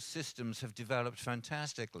 those systems have developed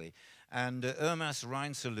fantastically. And Urmas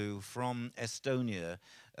Reinsalu from Estonia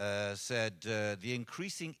said the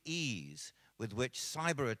increasing ease with which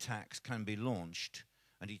cyber attacks can be launched,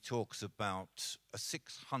 and he talks about a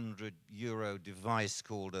 €600 device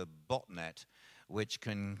called a botnet, which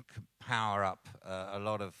can power up a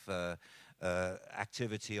lot of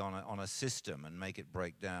activity on a system and make it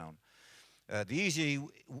break down. The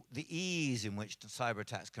ease in which cyber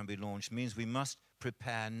attacks can be launched means we must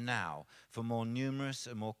prepare now for more numerous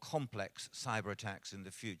and more complex cyber attacks in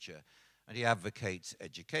the future. And he advocates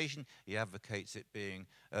education. He advocates it being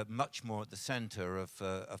much more at the center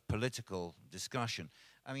of political discussion.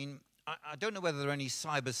 I mean, I don't know whether there are any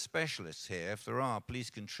cyber specialists here. If there are, please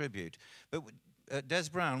contribute. But Des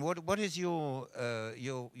Browne, what is your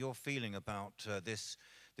feeling about this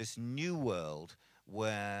new world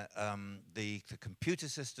where the computer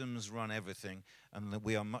systems run everything and that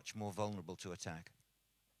we are much more vulnerable to attack?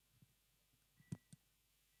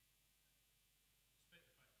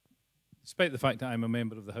 Despite the fact that I'm a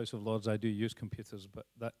member of the House of Lords, I do use computers, but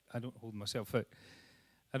that I don't hold myself out.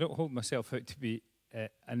 I don't hold myself out to be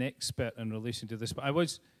an expert in relation to this. But I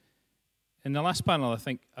was in the last panel. I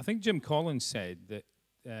think Jim Collins said that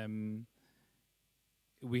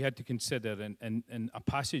we had to consider, in a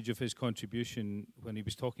passage of his contribution when he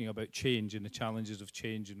was talking about change and the challenges of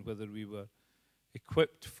change and whether we were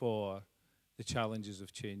equipped for the challenges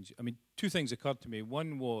of change. I mean, two things occurred to me.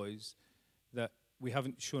 One was that we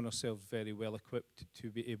haven't shown ourselves very well equipped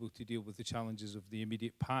to be able to deal with the challenges of the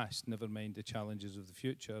immediate past, never mind the challenges of the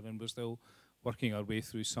future, and we're still working our way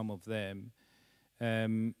through some of them.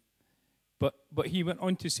 But he went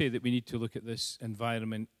on to say that we need to look at this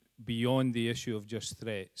environment beyond the issue of just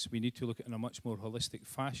threats. We need to look at it in a much more holistic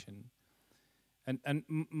fashion. And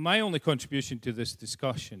my only contribution to this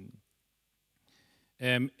discussion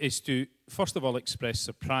is to, first of all, express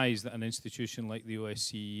surprise that an institution like the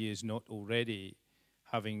OSCE is not already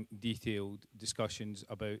having detailed discussions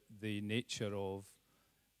about the nature of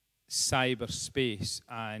cyberspace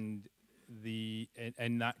and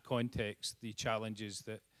in that context, the challenges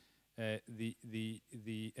that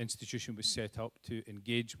the institution was set up to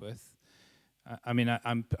engage with. I mean,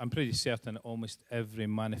 I'm pretty certain that almost every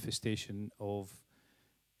manifestation of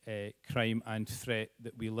crime and threat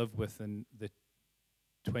that we live with in the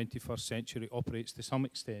 21st century operates to some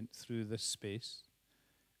extent through this space.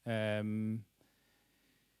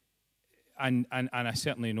 And I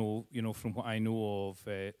certainly know, from what I know of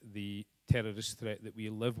the terrorist threat that we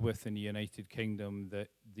live with in the United Kingdom, that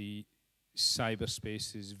the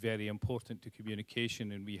cyberspace is very important to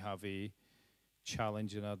communication, and we have a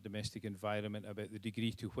challenge in our domestic environment about the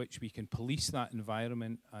degree to which we can police that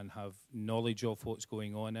environment and have knowledge of what's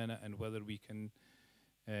going on in it, and whether we can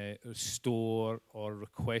store or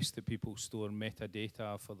request that people store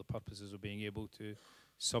metadata for the purposes of being able to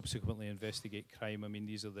subsequently investigate crime. I mean,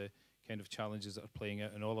 these are the kind of challenges that are playing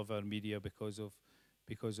out in all of our media because of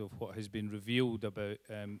what has been revealed about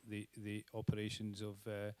the operations of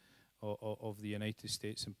the United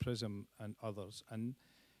States and PRISM and others. And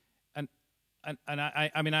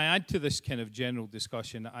I mean, I add to this kind of general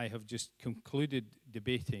discussion. I have just concluded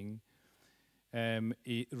debating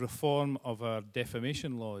a reform of our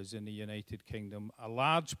defamation laws in the United Kingdom, a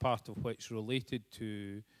large part of which related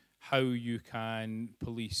to how you can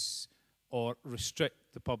police or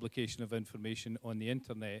restrict the publication of information on the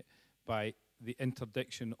internet by the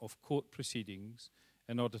interdiction of court proceedings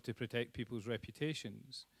in order to protect people's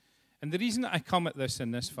reputations. And the reason that I come at this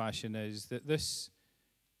in this fashion is that this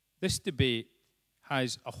debate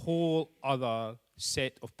has a whole other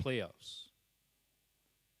set of players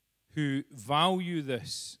who value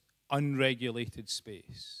this unregulated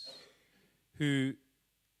space, who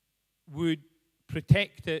would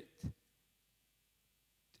protect it.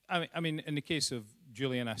 I mean, in the case of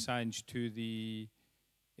Julian Assange, to the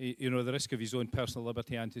risk of his own personal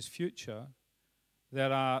liberty and his future,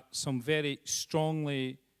 there are some very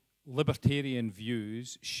strongly libertarian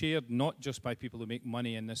views shared not just by people who make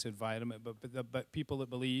money in this environment, but people that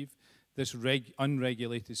believe this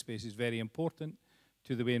unregulated space is very important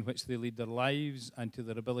to the way in which they lead their lives and to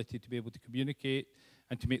their ability to be able to communicate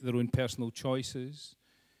and to make their own personal choices.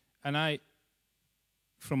 And I,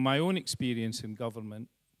 from my own experience in government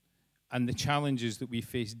and the challenges that we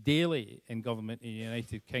face daily in government in the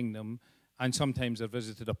United Kingdom, and sometimes are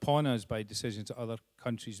visited upon us by decisions that other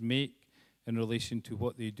countries make in relation to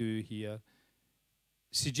what they do here,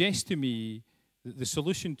 suggests to me that the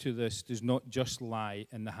solution to this does not just lie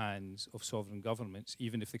in the hands of sovereign governments,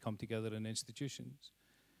 even if they come together in institutions.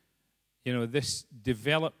 You know, this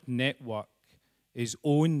developed network is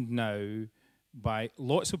owned now by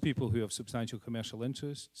lots of people who have substantial commercial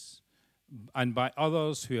interests and by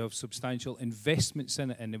others who have substantial investments in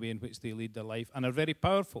it in the way in which they lead their life and are very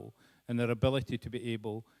powerful in their ability to be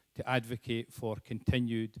able to advocate for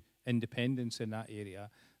continued independence in that area.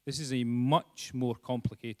 This is a much more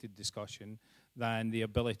complicated discussion than the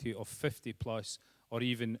ability of 50 plus or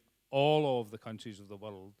even all of the countries of the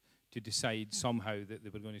world to decide somehow that they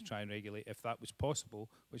were going to try and regulate, if that was possible,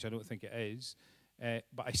 which I don't think it is.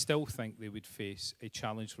 But I still think they would face a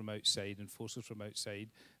challenge from outside and forces from outside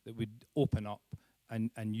that would open up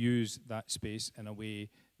and use that space in a way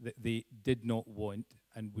that they did not want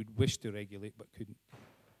and would wish to regulate but couldn't.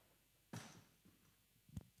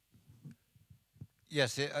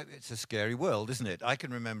 Yes, it's a scary world, isn't it? I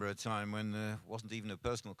can remember a time when there wasn't even a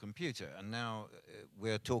personal computer, and now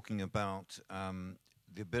we're talking about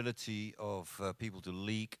the ability of people to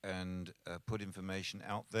leak and put information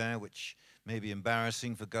out there, which may be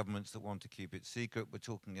embarrassing for governments that want to keep it secret. We're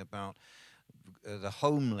talking about the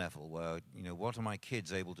home level, where, you know, what are my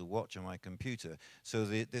kids able to watch on my computer? So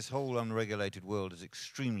this whole unregulated world is an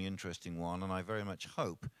extremely interesting one, and I very much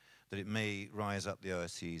hope that it may rise up the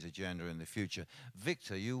OSCE's agenda in the future.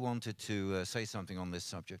 Viktor, you wanted to say something on this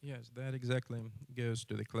subject. Yes, that exactly goes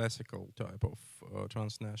to the classical type of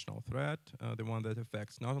transnational threat, the one that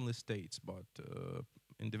affects not only states but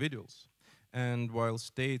individuals. And while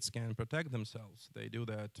states can protect themselves, they do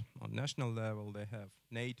that on national level. They have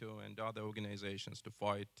NATO and other organizations to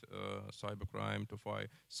fight cybercrime, to fight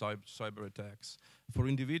cyber attacks. For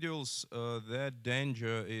individuals, that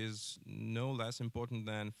danger is no less important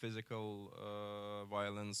than physical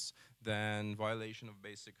violence, than violation of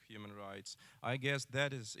basic human rights. I guess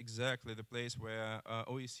that is exactly the place where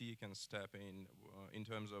OSCE can step in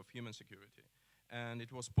terms of human security. And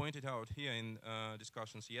it was pointed out here in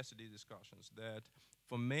yesterday's discussions, that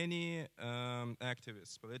for many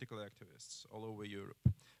activists, political activists all over Europe,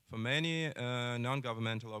 for many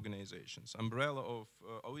non-governmental organizations, umbrella of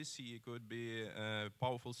OSCE could be a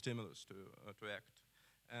powerful stimulus to act.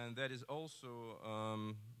 And that is also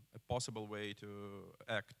a possible way to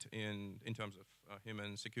act in terms of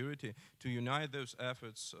human security, to unite those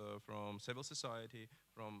efforts from civil society,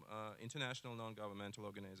 from international non-governmental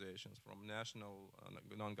organizations, from national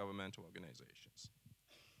non-governmental organizations.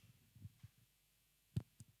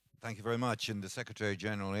 Thank you very much. And the Secretary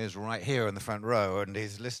General is right here in the front row and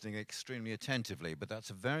he's listening extremely attentively. But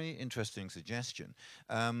that's a very interesting suggestion.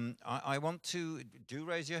 I want to, do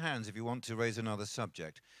raise your hands if you want to raise another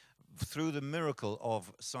subject. Through the miracle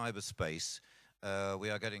of cyberspace,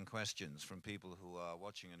 we are getting questions from people who are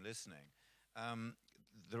watching and listening.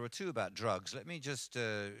 There are two about drugs. Let me just,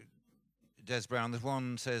 Des Browne, this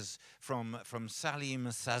one says from Salim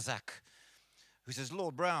Sazak, who says,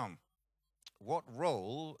 Lord Browne, what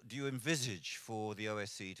role do you envisage for the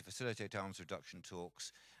OSCE to facilitate arms reduction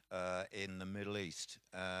talks in the Middle East?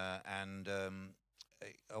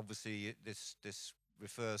 Obviously, this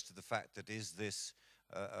refers to the fact that is this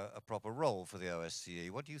a proper role for the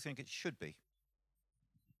OSCE? What do you think it should be?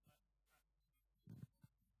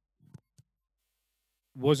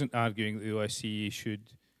 Wasn't arguing that the OSCE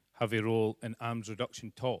should have a role in arms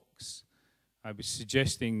reduction talks. I was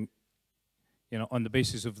suggesting, you know, on the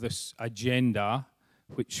basis of this agenda,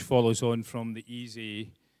 which follows on from the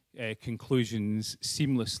easy conclusions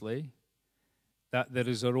seamlessly, that there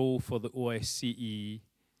is a role for the OSCE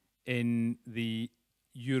in the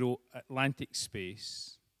Euro-Atlantic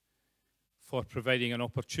space for providing an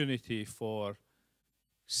opportunity for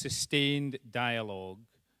sustained dialogue,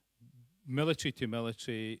 military to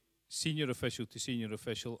military, senior official to senior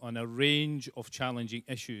official, on a range of challenging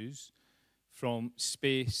issues, from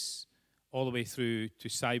space all the way through to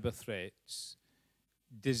cyber threats,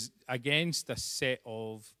 against a set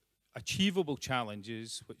of achievable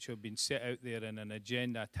challenges which have been set out there in an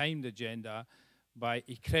agenda, a timed agenda, by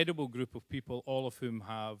a credible group of people, all of whom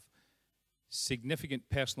have significant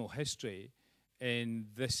personal history in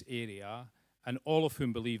this area, and all of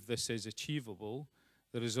whom believe this is achievable.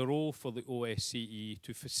 There is a role for the OSCE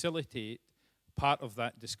to facilitate part of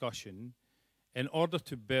that discussion in order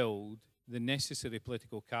to build the necessary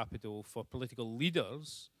political capital for political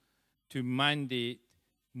leaders to mandate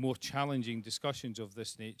more challenging discussions of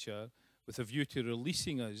this nature, with a view to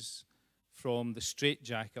releasing us from the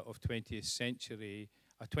straitjacket of 20th century,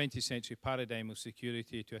 a 20th century paradigm of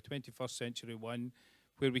security, to a 21st century one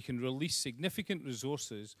where we can release significant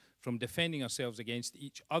resources from defending ourselves against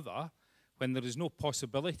each other when there is no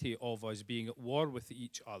possibility of us being at war with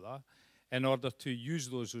each other, in order to use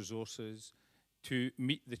those resources to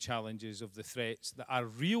meet the challenges of the threats that are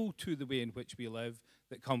real to the way in which we live,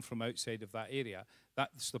 that come from outside of that area.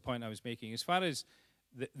 That's the point I was making. As far as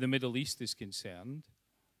the Middle East is concerned,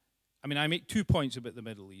 I mean, I make 2 points about the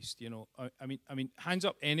Middle East. You know, I mean, hands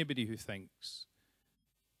up anybody who thinks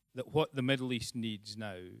that what the Middle East needs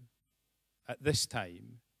now, at this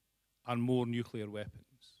time, are more nuclear weapons.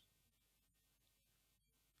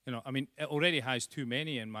 You know, I mean, it already has too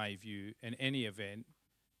many, in my view, in any event.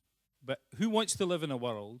 But who wants to live in a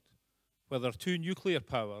world where there are two nuclear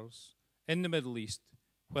powers in the Middle East,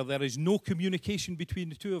 where there is no communication between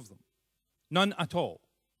the two of them? None at all.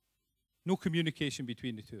 No communication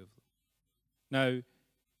between the two of them. Now,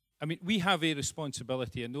 I mean, we have a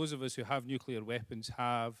responsibility, and those of us who have nuclear weapons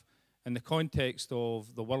have, in the context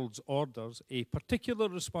of the world's orders, a particular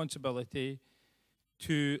responsibility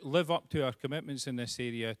to live up to our commitments in this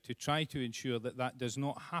area, to try to ensure that that does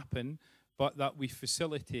not happen, but that we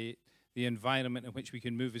facilitate the environment in which we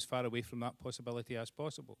can move as far away from that possibility as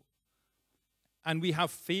possible. And we have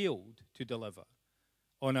failed to deliver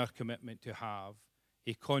on our commitment to have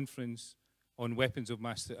a conference on weapons of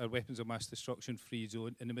mass destruction-free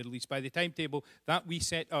zone in the Middle East by the timetable that we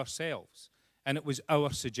set ourselves, and it was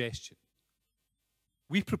our suggestion.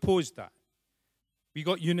 We proposed that. We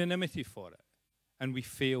got unanimity for it, and we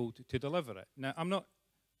failed to deliver it. Now, I'm not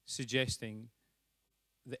suggesting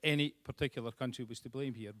that any particular country was to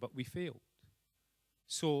blame here, but we failed.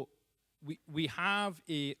 So we have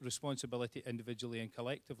a responsibility individually and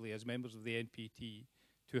collectively as members of the NPT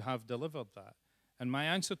to have delivered that. And my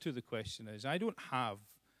answer to the question is, I don't have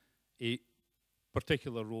a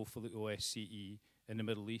particular role for the OSCE in the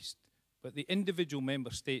Middle East, but the individual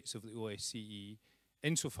member states of the OSCE,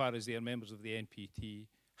 insofar as they are members of the NPT,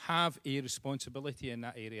 have a responsibility in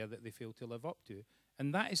that area that they fail to live up to.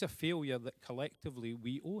 And that is a failure that collectively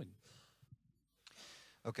we own.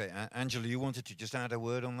 Okay, Angela, you wanted to just add a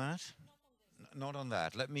word on that? Not on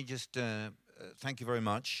that. Let me just thank you very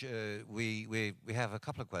much. We have a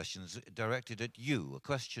couple of questions directed at you. A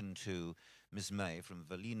question to Ms. May from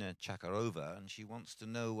Valina Chakarova, and she wants to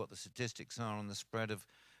know what the statistics are on the spread of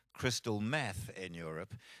crystal meth in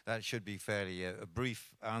Europe. That should be fairly a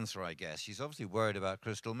brief answer, I guess. She's obviously worried about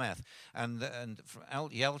crystal meth. And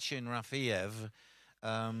Yelchin Rafiev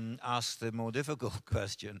asked the more difficult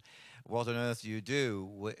question: what on earth do you do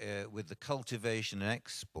with the cultivation and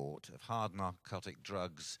export of hard narcotic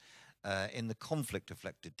drugs in the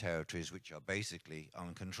conflict-affected territories, which are basically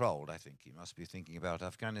uncontrolled? I think you must be thinking about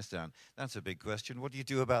Afghanistan. That's a big question. What do you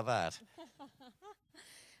do about that?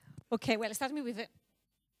 Okay, well, start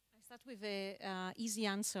with the easy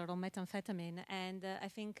answer on methamphetamine, and I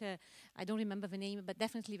think I don't remember the name, but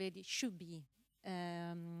definitely it should be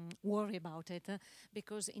worry about it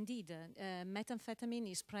because indeed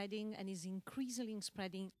methamphetamine is spreading and is increasingly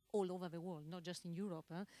spreading all over the world, not just in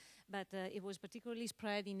Europe, but it was particularly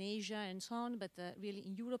spread in Asia and so on, but really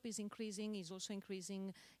in Europe is increasing, is also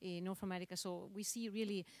increasing in North America. So we see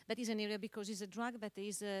really that is an area because it's a drug that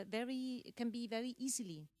is can be very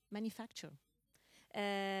easily manufactured.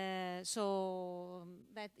 So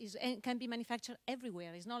that is and can be manufactured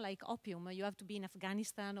everywhere. It's not like opium. You have to be in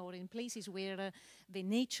Afghanistan or in places where the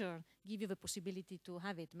nature give you the possibility to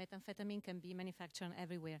have it. Methamphetamine can be manufactured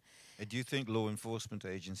everywhere. Do you think law enforcement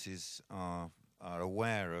agencies are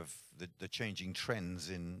aware of the changing trends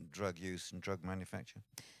in drug use and drug manufacture?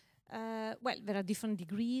 Well, there are different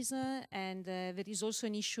degrees, and there is also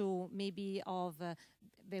an issue maybe of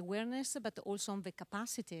the awareness, but also on the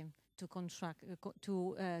capacity to contract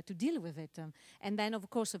to deal with it, and then of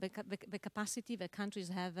course the capacity that countries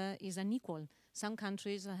have is unequal. Some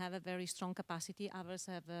countries have a very strong capacity, others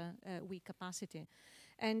have a weak capacity.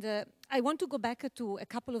 And I want to go back to a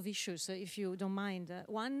couple of issues, if you don't mind.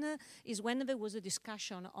 One is when there was a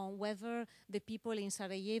discussion on whether the people in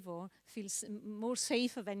Sarajevo feel more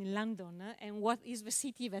safe than in London, and what is the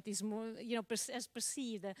city that is more, as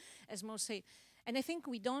perceived as more safe. And I think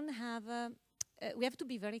we don't have. We have to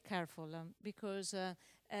be very careful because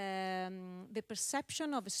the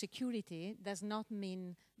perception of security does not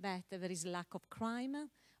mean that there is lack of crime,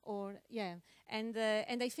 and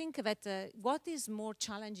I think that what is more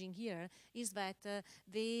challenging here is that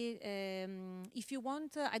if you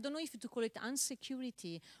want, I don't know if to call it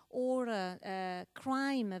insecurity or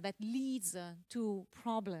crime that leads to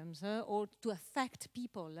problems or to affect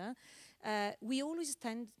people. We always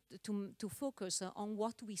tend to focus on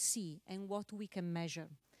what we see and what we can measure.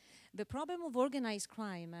 The problem of organized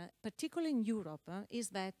crime, particularly in Europe, is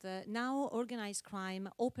that now organized crime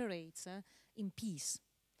operates in peace.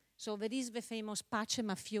 So there is the famous pace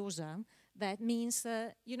mafiosa. That means,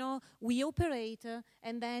 we operate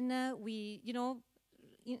and then we,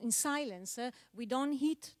 in silence, we don't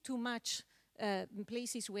hit too much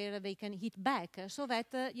places where they can hit back, so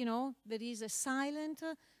that, there is a silent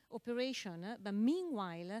operation, but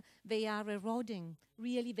meanwhile they are eroding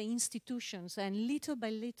really the institutions, and little by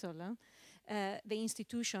little the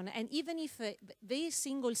institution. And even if the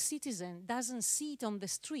single citizen doesn't see it on the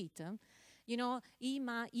street,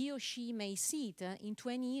 he or she may see it in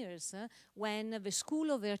 20 years when the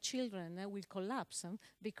school of their children will collapse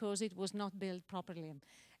because it was not built properly.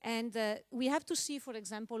 And we have to see, for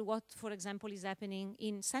example, what, is happening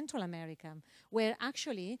in Central America, where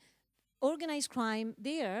actually organized crime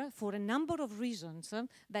there, for a number of reasons,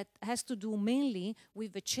 that has to do mainly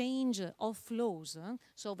with the change of flows.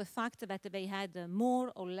 So the fact that they had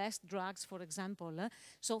more or less drugs, for example.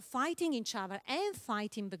 So fighting each other and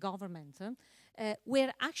fighting the government,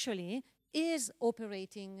 where actually is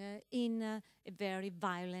operating in a very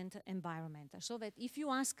violent environment. So that if you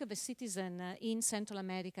ask the citizen in Central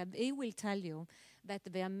America, they will tell you that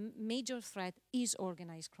their major threat is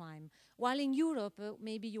organized crime. While in Europe,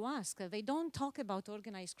 maybe you ask, they don't talk about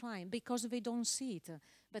organized crime because they don't see it.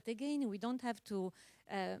 But again, we don't have to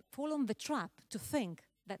fall on the trap to think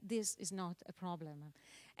that this is not a problem.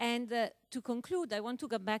 And to conclude, I want to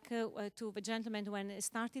go back to the gentleman when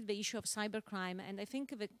started the issue of cybercrime, and I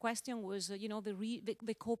think the question was,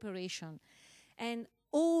 the cooperation. And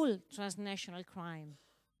all transnational crime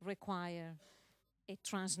require a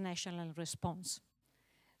transnational response.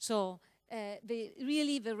 So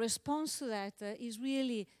the response to that is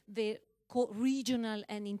really the regional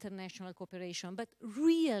and international cooperation, but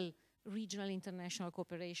real regional international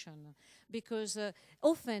cooperation, because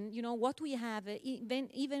often, what we have,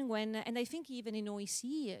 even when, and I think even in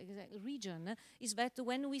OSCE region, is that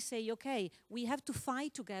when we say, okay, we have to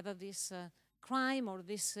fight together this crime or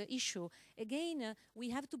this issue, again, we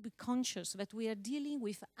have to be conscious that we are dealing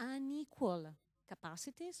with unequal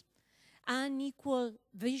capacities, unequal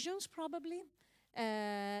visions, probably.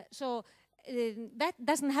 So that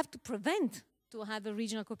doesn't have to prevent to have a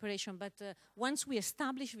regional cooperation, but once we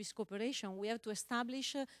establish this cooperation, we have to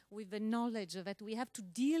establish with the knowledge that we have to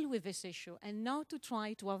deal with this issue and not to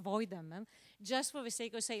try to avoid them, just for the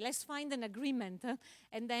sake of saying, let's find an agreement,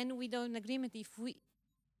 and then we don't agreement. If we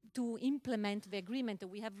to implement the agreement,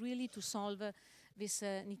 we have really to solve these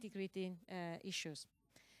nitty-gritty issues.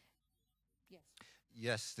 Yes.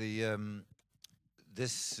 Yes,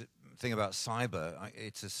 this thing about cyber,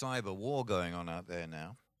 it's a cyber war going on out there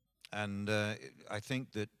now. And I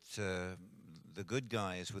think that the good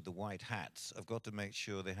guys with the white hats have got to make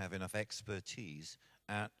sure they have enough expertise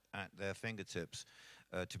at their fingertips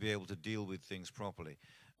to be able to deal with things properly.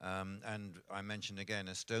 And I mentioned again,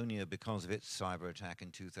 Estonia, because of its cyber attack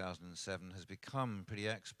in 2007, has become pretty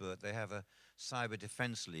expert. They have a cyber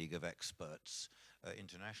defense league of experts,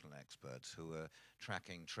 international experts, who are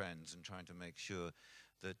tracking trends and trying to make sure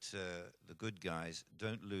that the good guys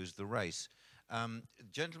don't lose the race. The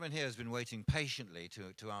gentleman here has been waiting patiently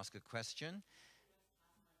to ask a question.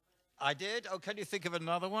 I did? Oh, can you think of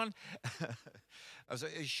another one? Are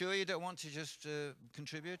you sure you don't want to just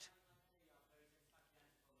contribute?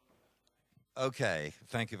 Okay,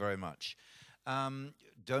 thank you very much.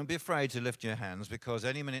 Don't be afraid to lift your hands, because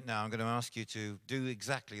any minute now I'm going to ask you to do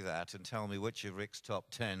exactly that and tell me which of Rick's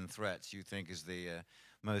top 10 threats you think is the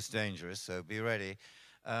most dangerous, so be ready.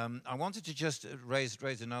 I wanted to just raise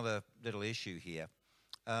another little issue here.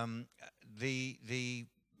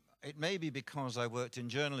 It may be because I worked in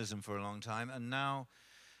journalism for a long time, and now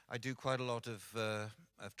I do quite a lot of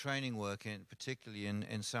training work, particularly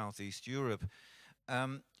in Southeast Europe.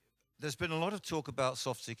 There's been a lot of talk about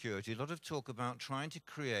soft security, a lot of talk about trying to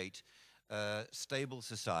create stable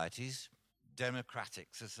societies,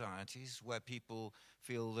 democratic societies, where people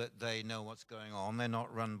feel that they know what's going on. They're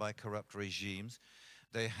not run by corrupt regimes.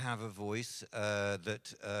 They have a voice,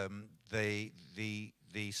 that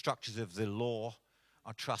the structures of the law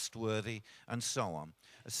are trustworthy, and so on.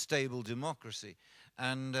 A stable democracy.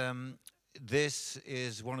 And this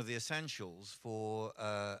is one of the essentials for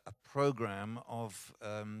a program of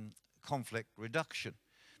conflict reduction,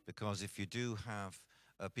 because if you do have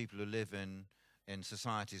people who live in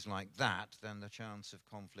societies like that, then the chance of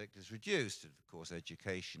conflict is reduced. Of course,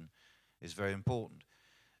 education is very important.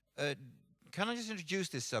 Can I just introduce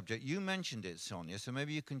this subject? You mentioned it, Sonja, so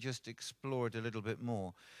maybe you can just explore it a little bit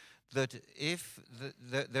more. That if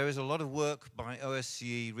there is a lot of work by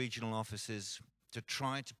OSCE regional offices to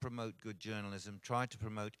try to promote good journalism, try to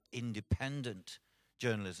promote independent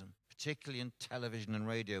journalism, particularly in television and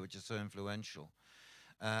radio, which is so influential.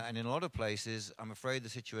 And in a lot of places, I'm afraid the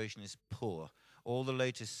situation is poor. All the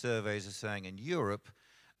latest surveys are saying in Europe,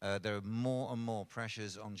 there are more and more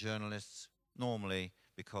pressures on journalists, normally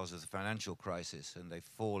because of the financial crisis, and they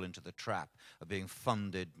fall into the trap of being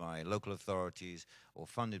funded by local authorities or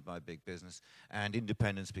funded by big business, and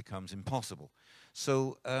independence becomes impossible.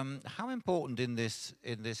 So how important in this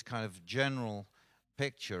kind of general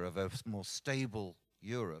picture of a more stable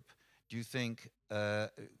Europe do you think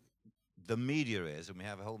the media is? And we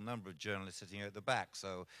have a whole number of journalists sitting here at the back,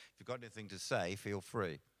 so if you've got anything to say, feel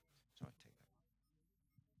free. Sorry, take that.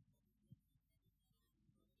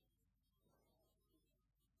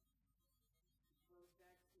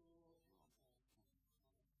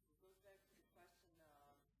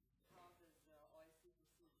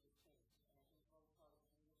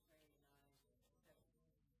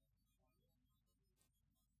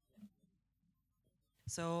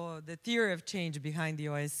 So the theory of change behind the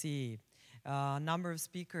OSCE. A number of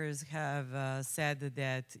speakers have said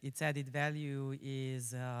that its added value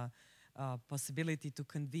is possibility to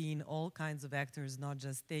convene all kinds of actors, not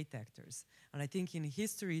just state actors. And I think in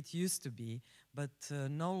history it used to be, but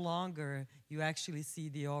no longer you actually see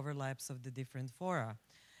the overlaps of the different fora.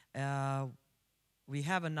 We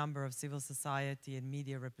have a number of civil society and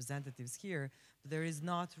media representatives here, but there is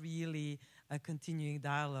not really a continuing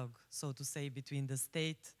dialogue, so to say, between the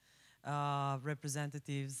state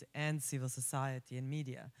representatives and civil society and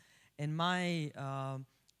media. And my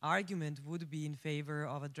argument would be in favor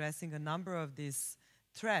of addressing a number of these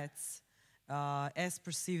threats as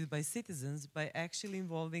perceived by citizens by actually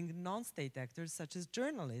involving non-state actors such as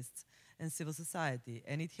journalists and civil society.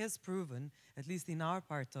 And it has proven, at least in our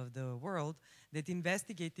part of the world, that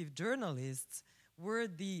investigative journalists were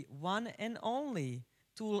the one and only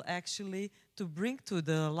tool actually to bring to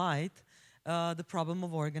the light the problem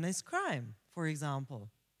of organized crime, for example,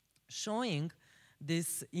 showing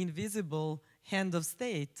this invisible hand of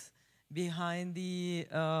state behind the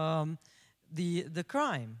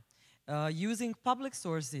crime. Using public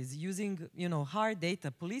sources, using hard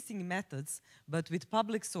data, policing methods, but with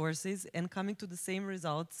public sources, and coming to the same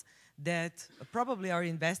results that probably our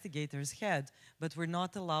investigators had, but were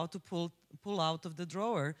not allowed to pull out of the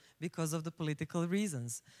drawer because of the political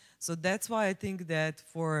reasons. So that's why I think that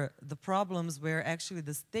for the problems where actually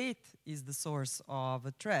the state is the source of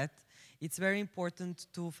a threat, it's very important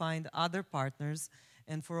to find other partners,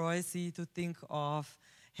 and for OSCE to think of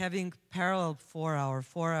having parallel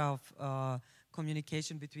fora of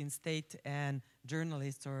communication between state and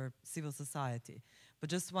journalists or civil society. But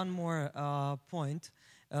just one more point.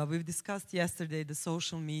 We've discussed yesterday the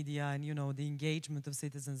social media and the engagement of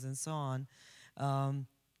citizens and so on.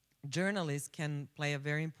 Journalists can play a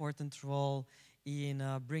very important role in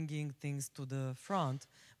bringing things to the front,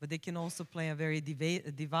 but they can also play a very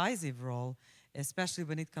divisive role, especially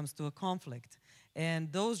when it comes to a conflict.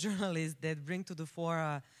 And those journalists that bring to the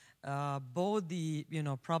fore both the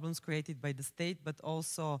problems created by the state, but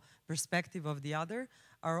also perspective of the other,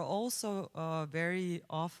 are also very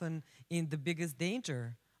often in the biggest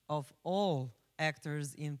danger of all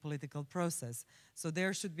actors in political process. So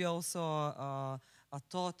there should be also a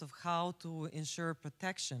thought of how to ensure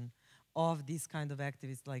protection of these kind of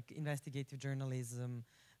activists, like investigative journalism,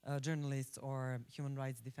 journalists or human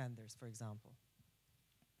rights defenders, for example.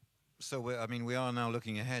 So, we are now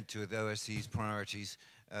looking ahead to the OSCE's priorities.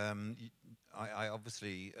 I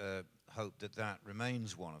obviously hope that that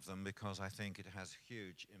remains one of them, because I think it has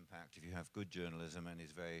huge impact if you have good journalism, and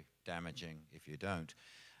is very damaging if you don't.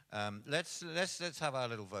 Let's have our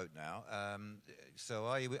little vote now. So,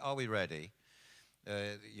 are we ready?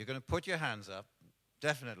 You're going to put your hands up,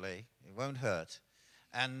 definitely. It won't hurt.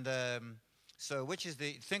 And so, which is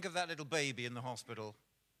think of that little baby in the hospital.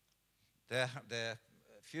 Their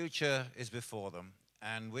future is before them,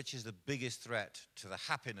 and which is the biggest threat to the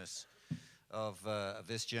happiness of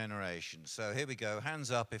this generation. So here we go,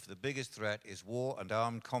 hands up if the biggest threat is war and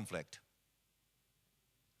armed conflict.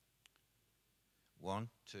 1,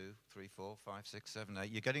 2, 3, 4, 5, 6, 7,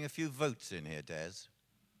 8. You're getting a few votes in here, Des.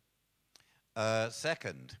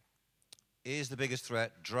 Second, is the biggest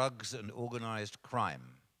threat drugs and organized crime?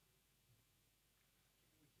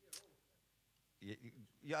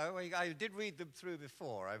 Yeah, I did read them through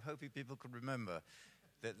before. I'm hoping people can remember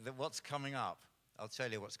that what's coming up. I'll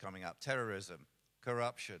tell you what's coming up. Terrorism,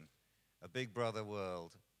 corruption, a big brother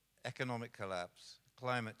world, economic collapse,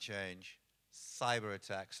 climate change, cyber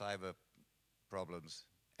attacks, cyber problems,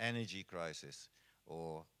 energy crisis,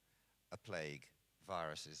 or a plague,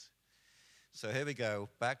 viruses. So here we go,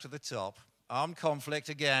 back to the top. Armed conflict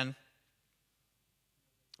again.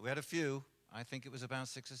 We had a few. I think it was about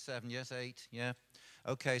 6 or 7, yes, 8, yeah.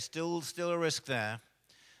 Okay, still a risk there,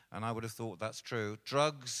 and I would have thought that's true.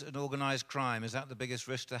 Drugs and organized crime, is that the biggest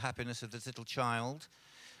risk to the happiness of this little child?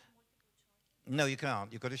 No, you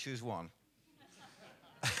can't. You've got to choose one.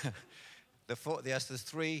 Yes, there's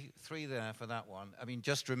three there for that one. I mean,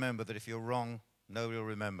 just remember that if you're wrong, nobody will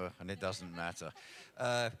remember, and it doesn't matter.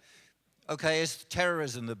 Okay, is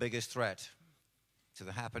terrorism the biggest threat to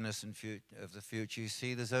the happiness of the future? You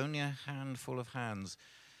see, there's only a handful of hands.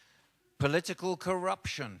 Political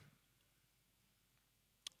corruption.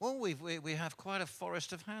 Well, we have quite a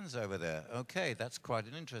forest of hands over there. Okay, that's quite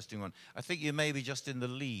an interesting one. I think you may be just in the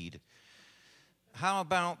lead. How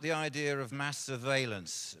about the idea of mass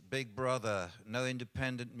surveillance, Big Brother, no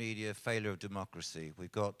independent media, failure of democracy?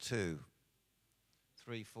 We've got 2,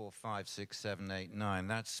 3, 4, 5, 6, 7, 8, 9.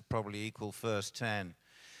 That's probably equal first 10.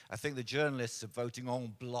 I think the journalists are voting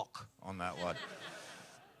en bloc on that one.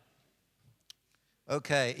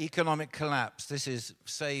 Okay, economic collapse. This is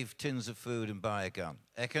save tins of food and buy a gun.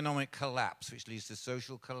 Economic collapse, which leads to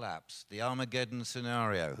social collapse. The Armageddon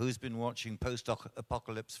scenario. Who's been watching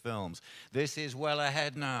post-apocalypse films? This is well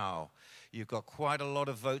ahead now. You've got quite a lot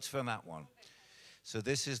of votes for that one. So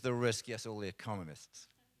this is the risk. Yes, all the economists.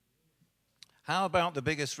 How about the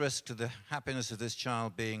biggest risk to the happiness of this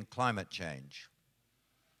child being climate change?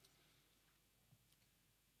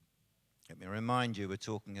 Let me remind you, we're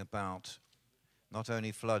talking about not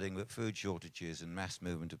only flooding, but food shortages and mass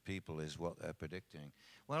movement of people is what they're predicting.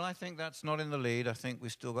 Well, I think that's not in the lead. I think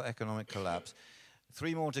we've still got economic collapse.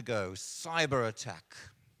 3 more to go. Cyber attack.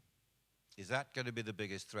 Is that going to be the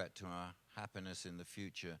biggest threat to our happiness in the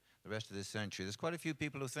future, the rest of this century? There's quite a few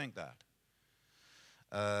people who think that.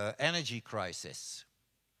 Energy crisis.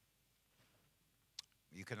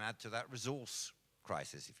 You can add to that resource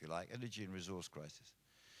crisis, if you like, energy and resource crisis.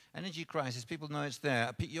 Energy crisis, people know it's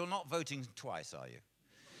there. You're not voting twice, are you?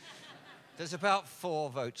 There's about 4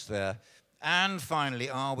 votes there. And finally,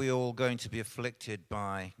 are we all going to be afflicted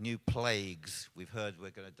by new plagues? We've heard we're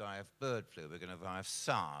going to die of bird flu, we're going to die of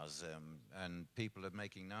SARS, and people are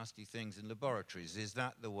making nasty things in laboratories. Is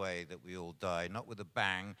that the way that we all die? Not with a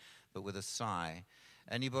bang, but with a sigh.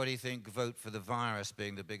 Anybody vote for the virus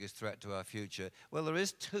being the biggest threat to our future? Well, there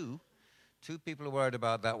is 2. 2 people are worried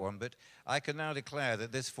about that one, but I can now declare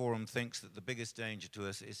that this forum thinks that the biggest danger to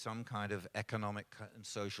us is some kind of economic and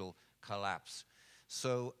social collapse.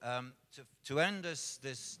 So to end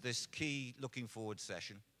this key looking forward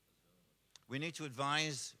session, we need to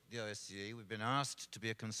advise the OSCE. We've been asked to be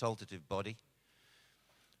a consultative body.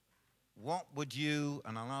 What would you,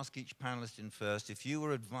 and I'll ask each panelist in first, if you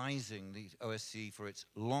were advising the OSCE for its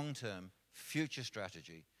long-term future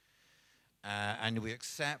strategy, and we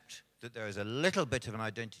accept that there is a little bit of an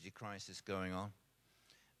identity crisis going on,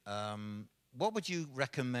 what would you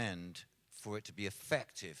recommend for it to be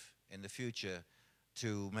effective in the future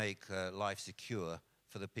to make life secure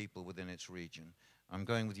for the people within its region? I'm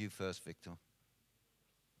going with you first, Viktor.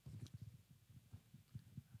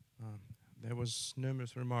 There was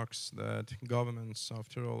numerous remarks that governments,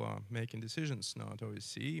 after all, are making decisions, not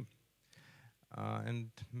OSCE. And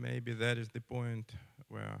maybe that is the point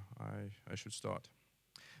where I should start.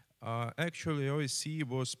 Actually, OSCE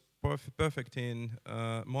was perfect in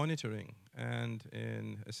monitoring and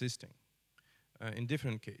in assisting in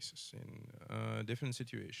different cases, in different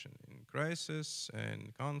situations, in crisis,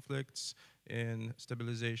 in conflicts, in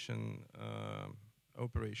stabilization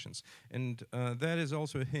operations. And that is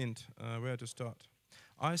also a hint where to start.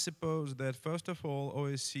 I suppose that, first of all,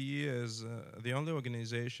 OSCE is the only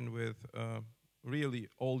organization with really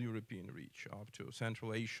all European reach up to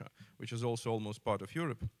Central Asia, which is also almost part of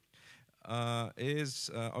Europe, is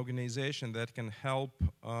an organization that can help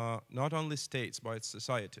not only states but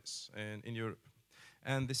societies in Europe.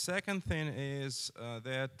 And the second thing is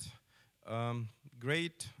that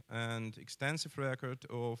great and extensive record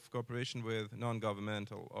of cooperation with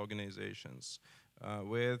non-governmental organizations,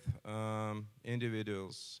 with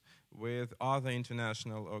individuals, with other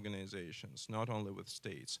international organizations, not only with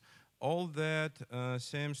states. All that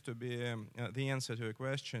seems to be the answer to a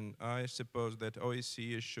question. I suppose that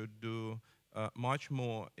OSCE should do much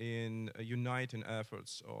more in uniting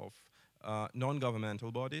efforts of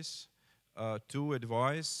non-governmental bodies to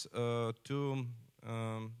advise, to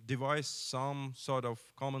devise some sort of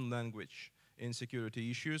common language in security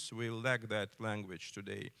issues. We lack that language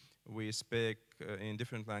today. We speak in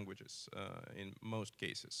different languages in most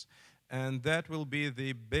cases. And that will be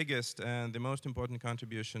the biggest and the most important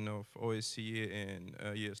contribution of OSCE in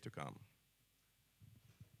years to come.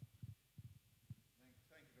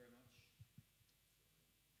 Thank you very much.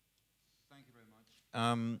 Thank you very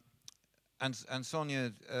much. And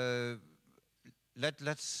Sonja,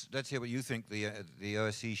 let's hear what you think the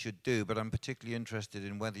OSCE should do. But I'm particularly interested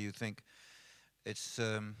in whether you think it's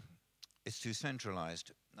too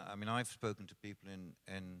centralized. I mean, I've spoken to people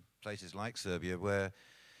in places like Serbia where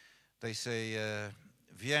they say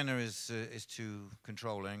Vienna is too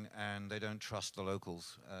controlling and they don't trust the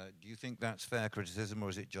locals. Do you think that's fair criticism, or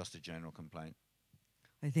is it just a general complaint?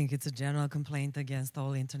 I think it's a general complaint against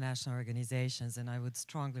all international organizations, and I would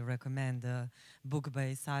strongly recommend a book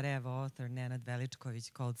by Sarajevo author Nenad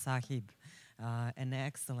Veličković called Sahib, an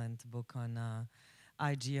excellent book on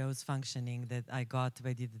IGO's functioning that I got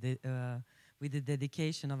with the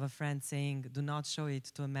dedication of a friend saying, do not show it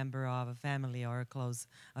to a member of a family or a close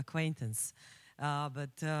acquaintance.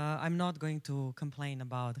 But I'm not going to complain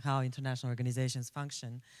about how international organizations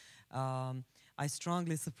function. I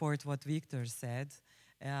strongly support what Viktor said.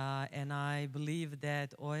 And I believe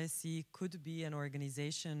that OSCE could be an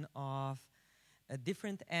organization of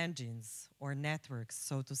different engines or networks,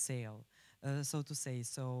 so to say.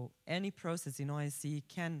 So any process in OSCE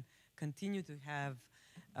can continue to have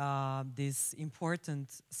this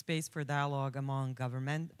important space for dialogue among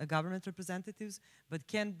government representatives, but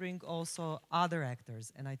can bring also other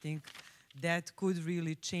actors. And I think that could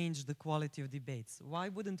really change the quality of debates. Why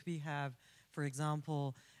wouldn't we have, for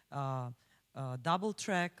example,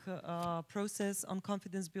 double-track process on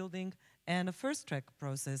confidence building and a first-track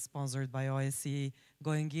process sponsored by OSCE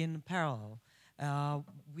going in parallel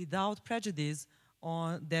without prejudice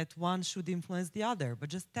on that one should influence the other, but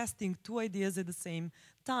just testing two ideas at the same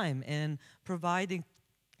time and providing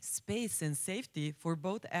space and safety for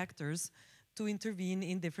both actors to intervene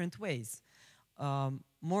in different ways.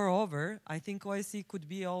 Moreover, I think OSCE could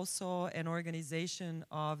be also an organization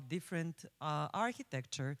of different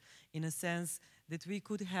architecture, in a sense that we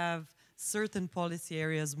could have certain policy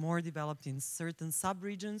areas more developed in certain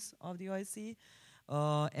sub-regions of the OSCE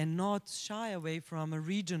and not shy away from a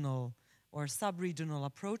regional or sub-regional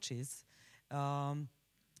approaches and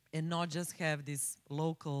not just have this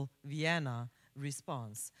local Vienna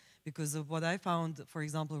response. Because of what I found, for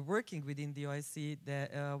example, working within the OSCE,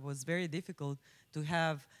 that was very difficult to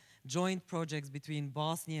have joint projects between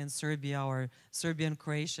Bosnia and Serbia or Serbia and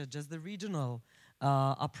Croatia, just the regional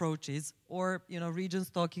approaches, or regions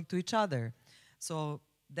talking to each other. So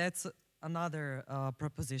that's another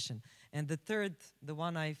proposition. And the third, the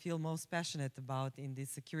one I feel most passionate about in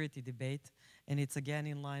this security debate, and it's again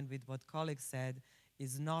in line with what colleagues said,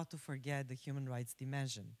 is not to forget the human rights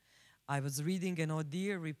dimension. I was reading an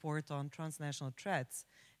ODIHR report on transnational threats,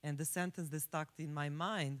 and the sentence that stuck in my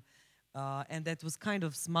mind, and that was kind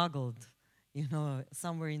of smuggled,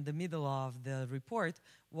 somewhere in the middle of the report,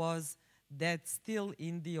 was that still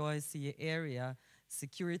in the OSCE area,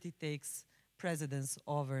 security takes precedence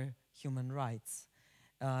over human rights.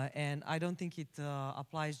 And I don't think it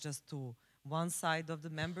applies just to one side of the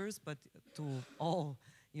members, but to all,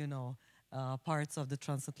 parts of the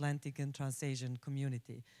transatlantic and trans-Asian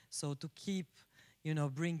community. So to keep,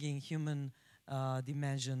 bringing human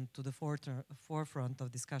dimension to the forefront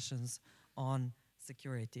of discussions on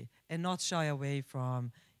security, and not shy away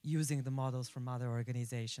from using the models from other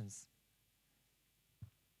organizations.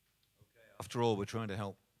 Okay. After all, we're trying to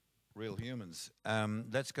help real humans.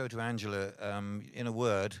 Let's go to Angela. In a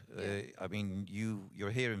word, I mean,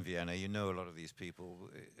 you're here in Vienna. You know a lot of these people.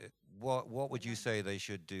 What would you say they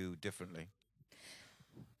should do differently?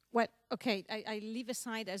 Well, okay, I leave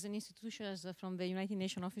aside as an institution, from the United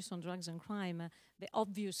Nations Office on Drugs and Crime, the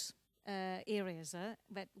obvious areas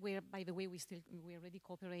that where, by the way, we already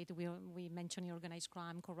cooperate. We mention organized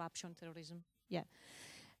crime, corruption, terrorism. Yeah.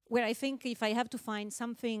 Where I think if I have to find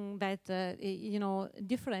something that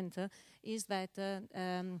different is that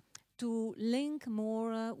to link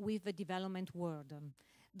more with the development world.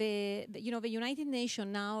 The United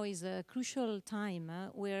Nations now is a crucial time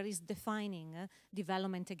where it's defining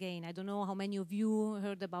development again. I don't know how many of you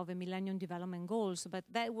heard about the Millennium Development Goals, but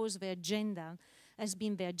that was the agenda, has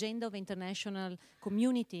been the agenda of international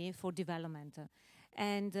community for development.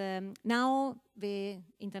 And now the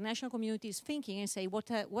international community is thinking and say,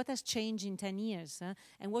 what has changed in 10 years?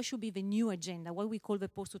 And what should be the new agenda, what we call the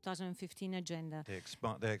post-2015 agenda? They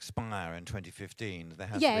expire in 2015. There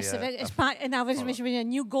has yes, to be and now there's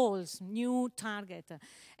new goals, new target.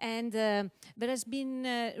 And there has been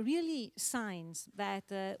really signs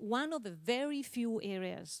that one of the very few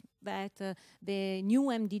areas that the new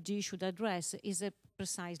MDG should address is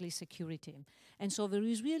precisely security. And so there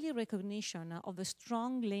is really recognition of a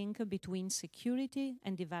strong link between security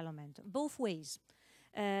and development, both ways.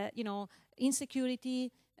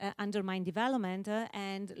 Insecurity undermine development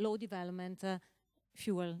and low development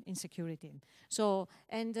fuel insecurity. So,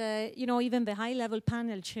 and even the high-level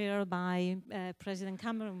panel chaired by President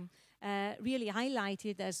Cameron really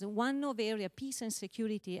highlighted as one of the area, peace and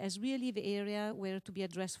security, as really the area where to be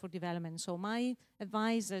addressed for development. So my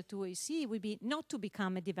advice to OSCE would be not to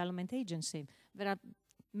become a development agency. There are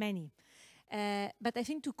many. But I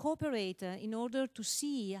think to cooperate in order to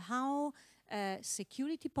see how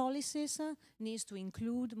security policies needs to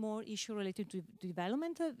include more issue related to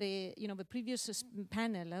development. The previous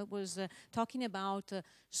panel was talking about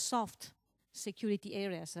soft security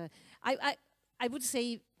areas. I would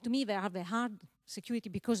say, to me, they are the hard security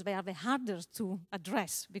because they are the hardest to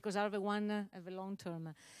address, because they are the one of the long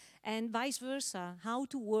term. And vice versa, how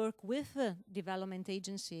to work with the development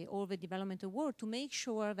agency or the development award to make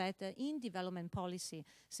sure that in development policy,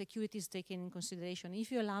 security is taken in consideration.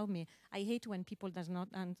 If you allow me, I hate when people do not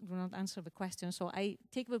answer the question, so I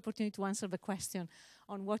take the opportunity to answer the question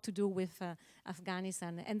on what to do with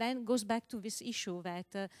Afghanistan. And then goes back to this issue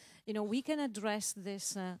that we can address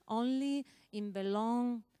this only in the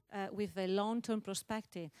with a long-term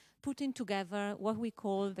perspective, putting together what we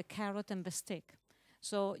call the carrot and the stick.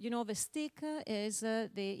 So, the stick is,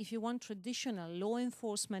 if you want, traditional law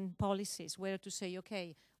enforcement policies, where to say,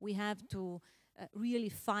 okay, we have to really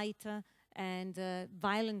fight and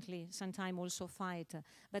violently sometimes also fight.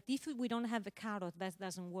 But if we don't have the carrot, that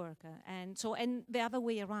doesn't work. And the other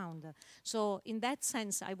way around. So in that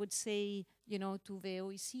sense, I would say, to the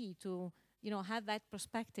OSCE to, have that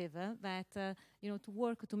perspective that, to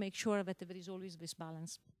work to make sure that there is always this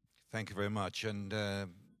balance. Thank you very much. And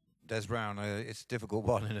Des Browne, it's a difficult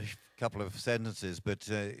one in a couple of sentences, but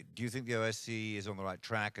do you think the OSCE is on the right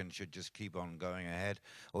track and should just keep on going ahead?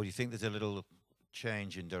 Or do you think there's a little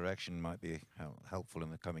change in direction might be helpful in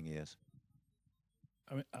the coming years?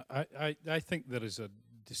 I mean, I think there is a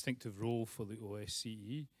distinctive role for the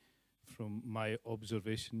OSCE from my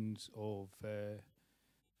observations of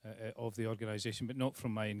the organisation, but not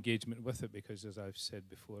from my engagement with it, because as I've said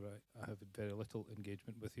before, I have very little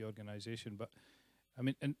engagement with the organisation. But I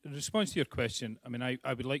mean, in response to your question, I mean,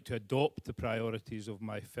 I would like to adopt the priorities of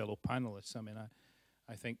my fellow panelists. I mean,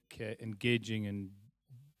 I think engaging in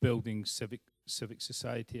building civic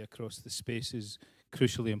society across the space is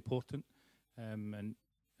crucially important. And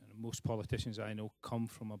most politicians I know come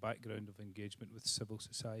from a background of engagement with civil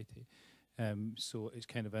society. So it's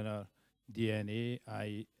kind of in our DNA.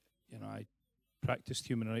 I practiced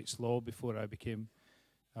human rights law before I became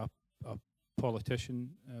a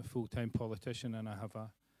politician, a full-time politician, and I have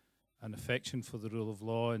an affection for the rule of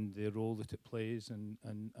law and the role that it plays, and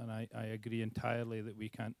I agree entirely that we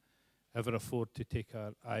can't ever afford to take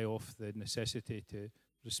our eye off the necessity to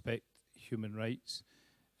respect human rights.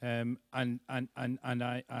 And I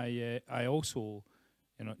also,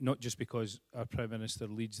 not just because our Prime Minister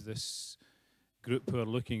leads this group who are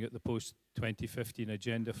looking at the post-2015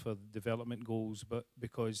 agenda for development goals, but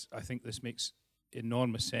because I think this makes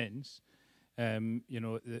enormous sense. You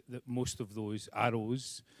know, that most of those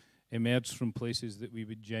arrows emerge from places that we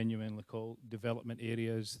would genuinely call development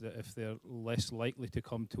areas, that if they're less likely to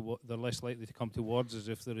come to they're less likely to come towards us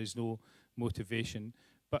if there is no motivation.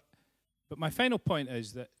 But my final point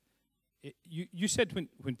is that you said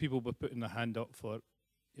when people were putting their hand up for,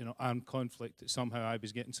 you know, armed conflict, that somehow I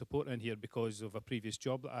was getting support in here because of a previous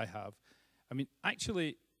job that I have. I mean,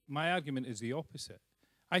 actually, my argument is the opposite.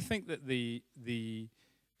 I think that the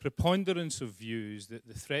preponderance of views that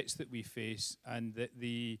the threats that we face and that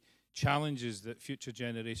the challenges that future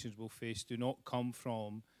generations will face do not come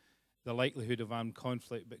from the likelihood of armed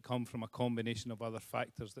conflict, but come from a combination of other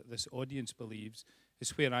factors that this audience believes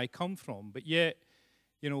is where I come from. But yet,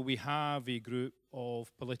 you know, we have a group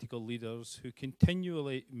of political leaders who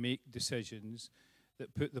continually make decisions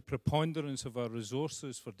that put the preponderance of our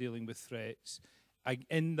resources for dealing with threats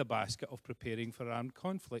in the basket of preparing for armed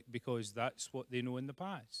conflict, because that's what they know in the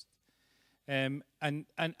past. And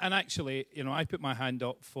actually, you know, I put my hand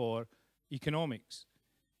up for economics,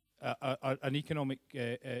 an economic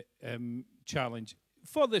challenge,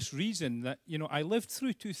 for this reason that, you know, I lived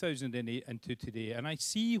through 2008 and to today, and I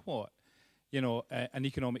see what, you know, an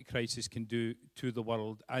economic crisis can do to the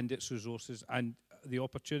world and its resources and the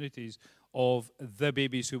opportunities of the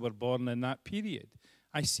babies who were born in that period.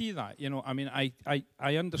 I see that, you know, I mean,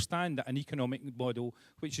 I understand that an economic model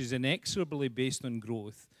which is inexorably based on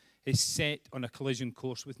growth is set on a collision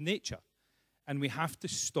course with nature. And we have to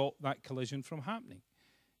stop that collision from happening.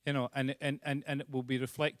 You know, and it will be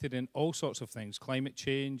reflected in all sorts of things. Climate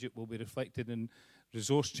change, it will be reflected in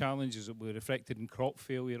resource challenges, it will be reflected in crop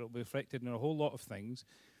failure, it will be reflected in a whole lot of things.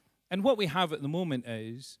 And what we have at the moment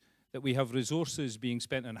is that we have resources being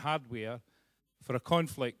spent on hardware for a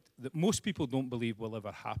conflict that most people don't believe will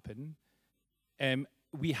ever happen.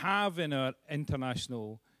 We have in our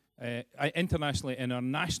internationally in our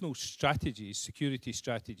national strategies, security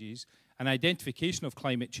strategies, an identification of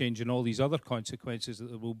climate change and all these other consequences that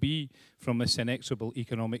there will be from this inexorable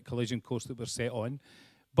economic collision course that we're set on.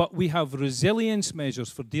 But we have resilience measures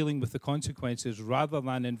for dealing with the consequences rather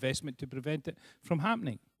than investment to prevent it from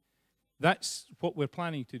happening. That's what we're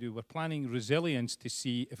planning to do. We're planning resilience to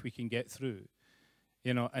see if we can get through.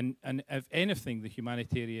 You know, and if anything, the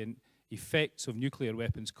humanitarian effects of nuclear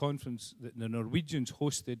weapons conference that the Norwegians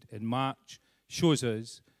hosted in March shows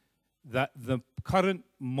us that the current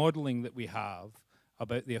modelling that we have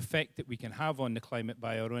about the effect that we can have on the climate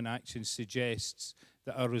by our own actions suggests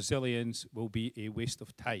that our resilience will be a waste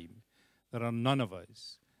of time. There are none of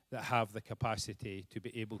us that have the capacity to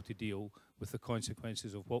be able to deal with the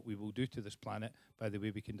consequences of what we will do to this planet by the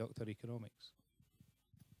way we conduct our economics.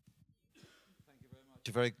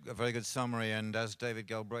 A very good summary, and as David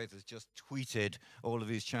Galbraith has just tweeted, all of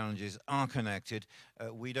these challenges are connected.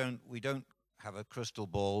 We don't have a crystal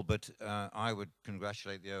ball, but I would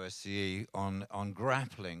congratulate the OSCE on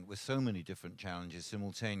grappling with so many different challenges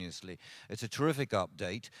simultaneously. It's a terrific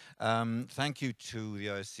update. Thank you to the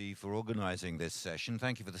OSCE for organizing this session.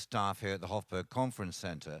 Thank you for the staff here at the Hofburg Conference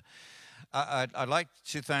Center. I'd like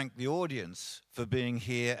to thank the audience for being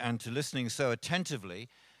here and to listening so attentively.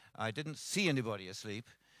 I didn't see anybody asleep.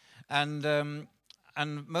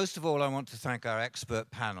 And most of all, I want to thank our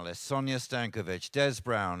expert panelists, Sonja Stankovic, Des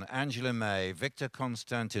Browne, Angela May, Viktor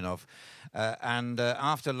Konstantynov, and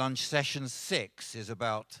after lunch, session 6 is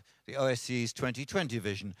about the OSCE's 2020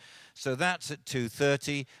 vision. So that's at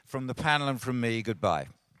 2:30. From the panel and from me, goodbye.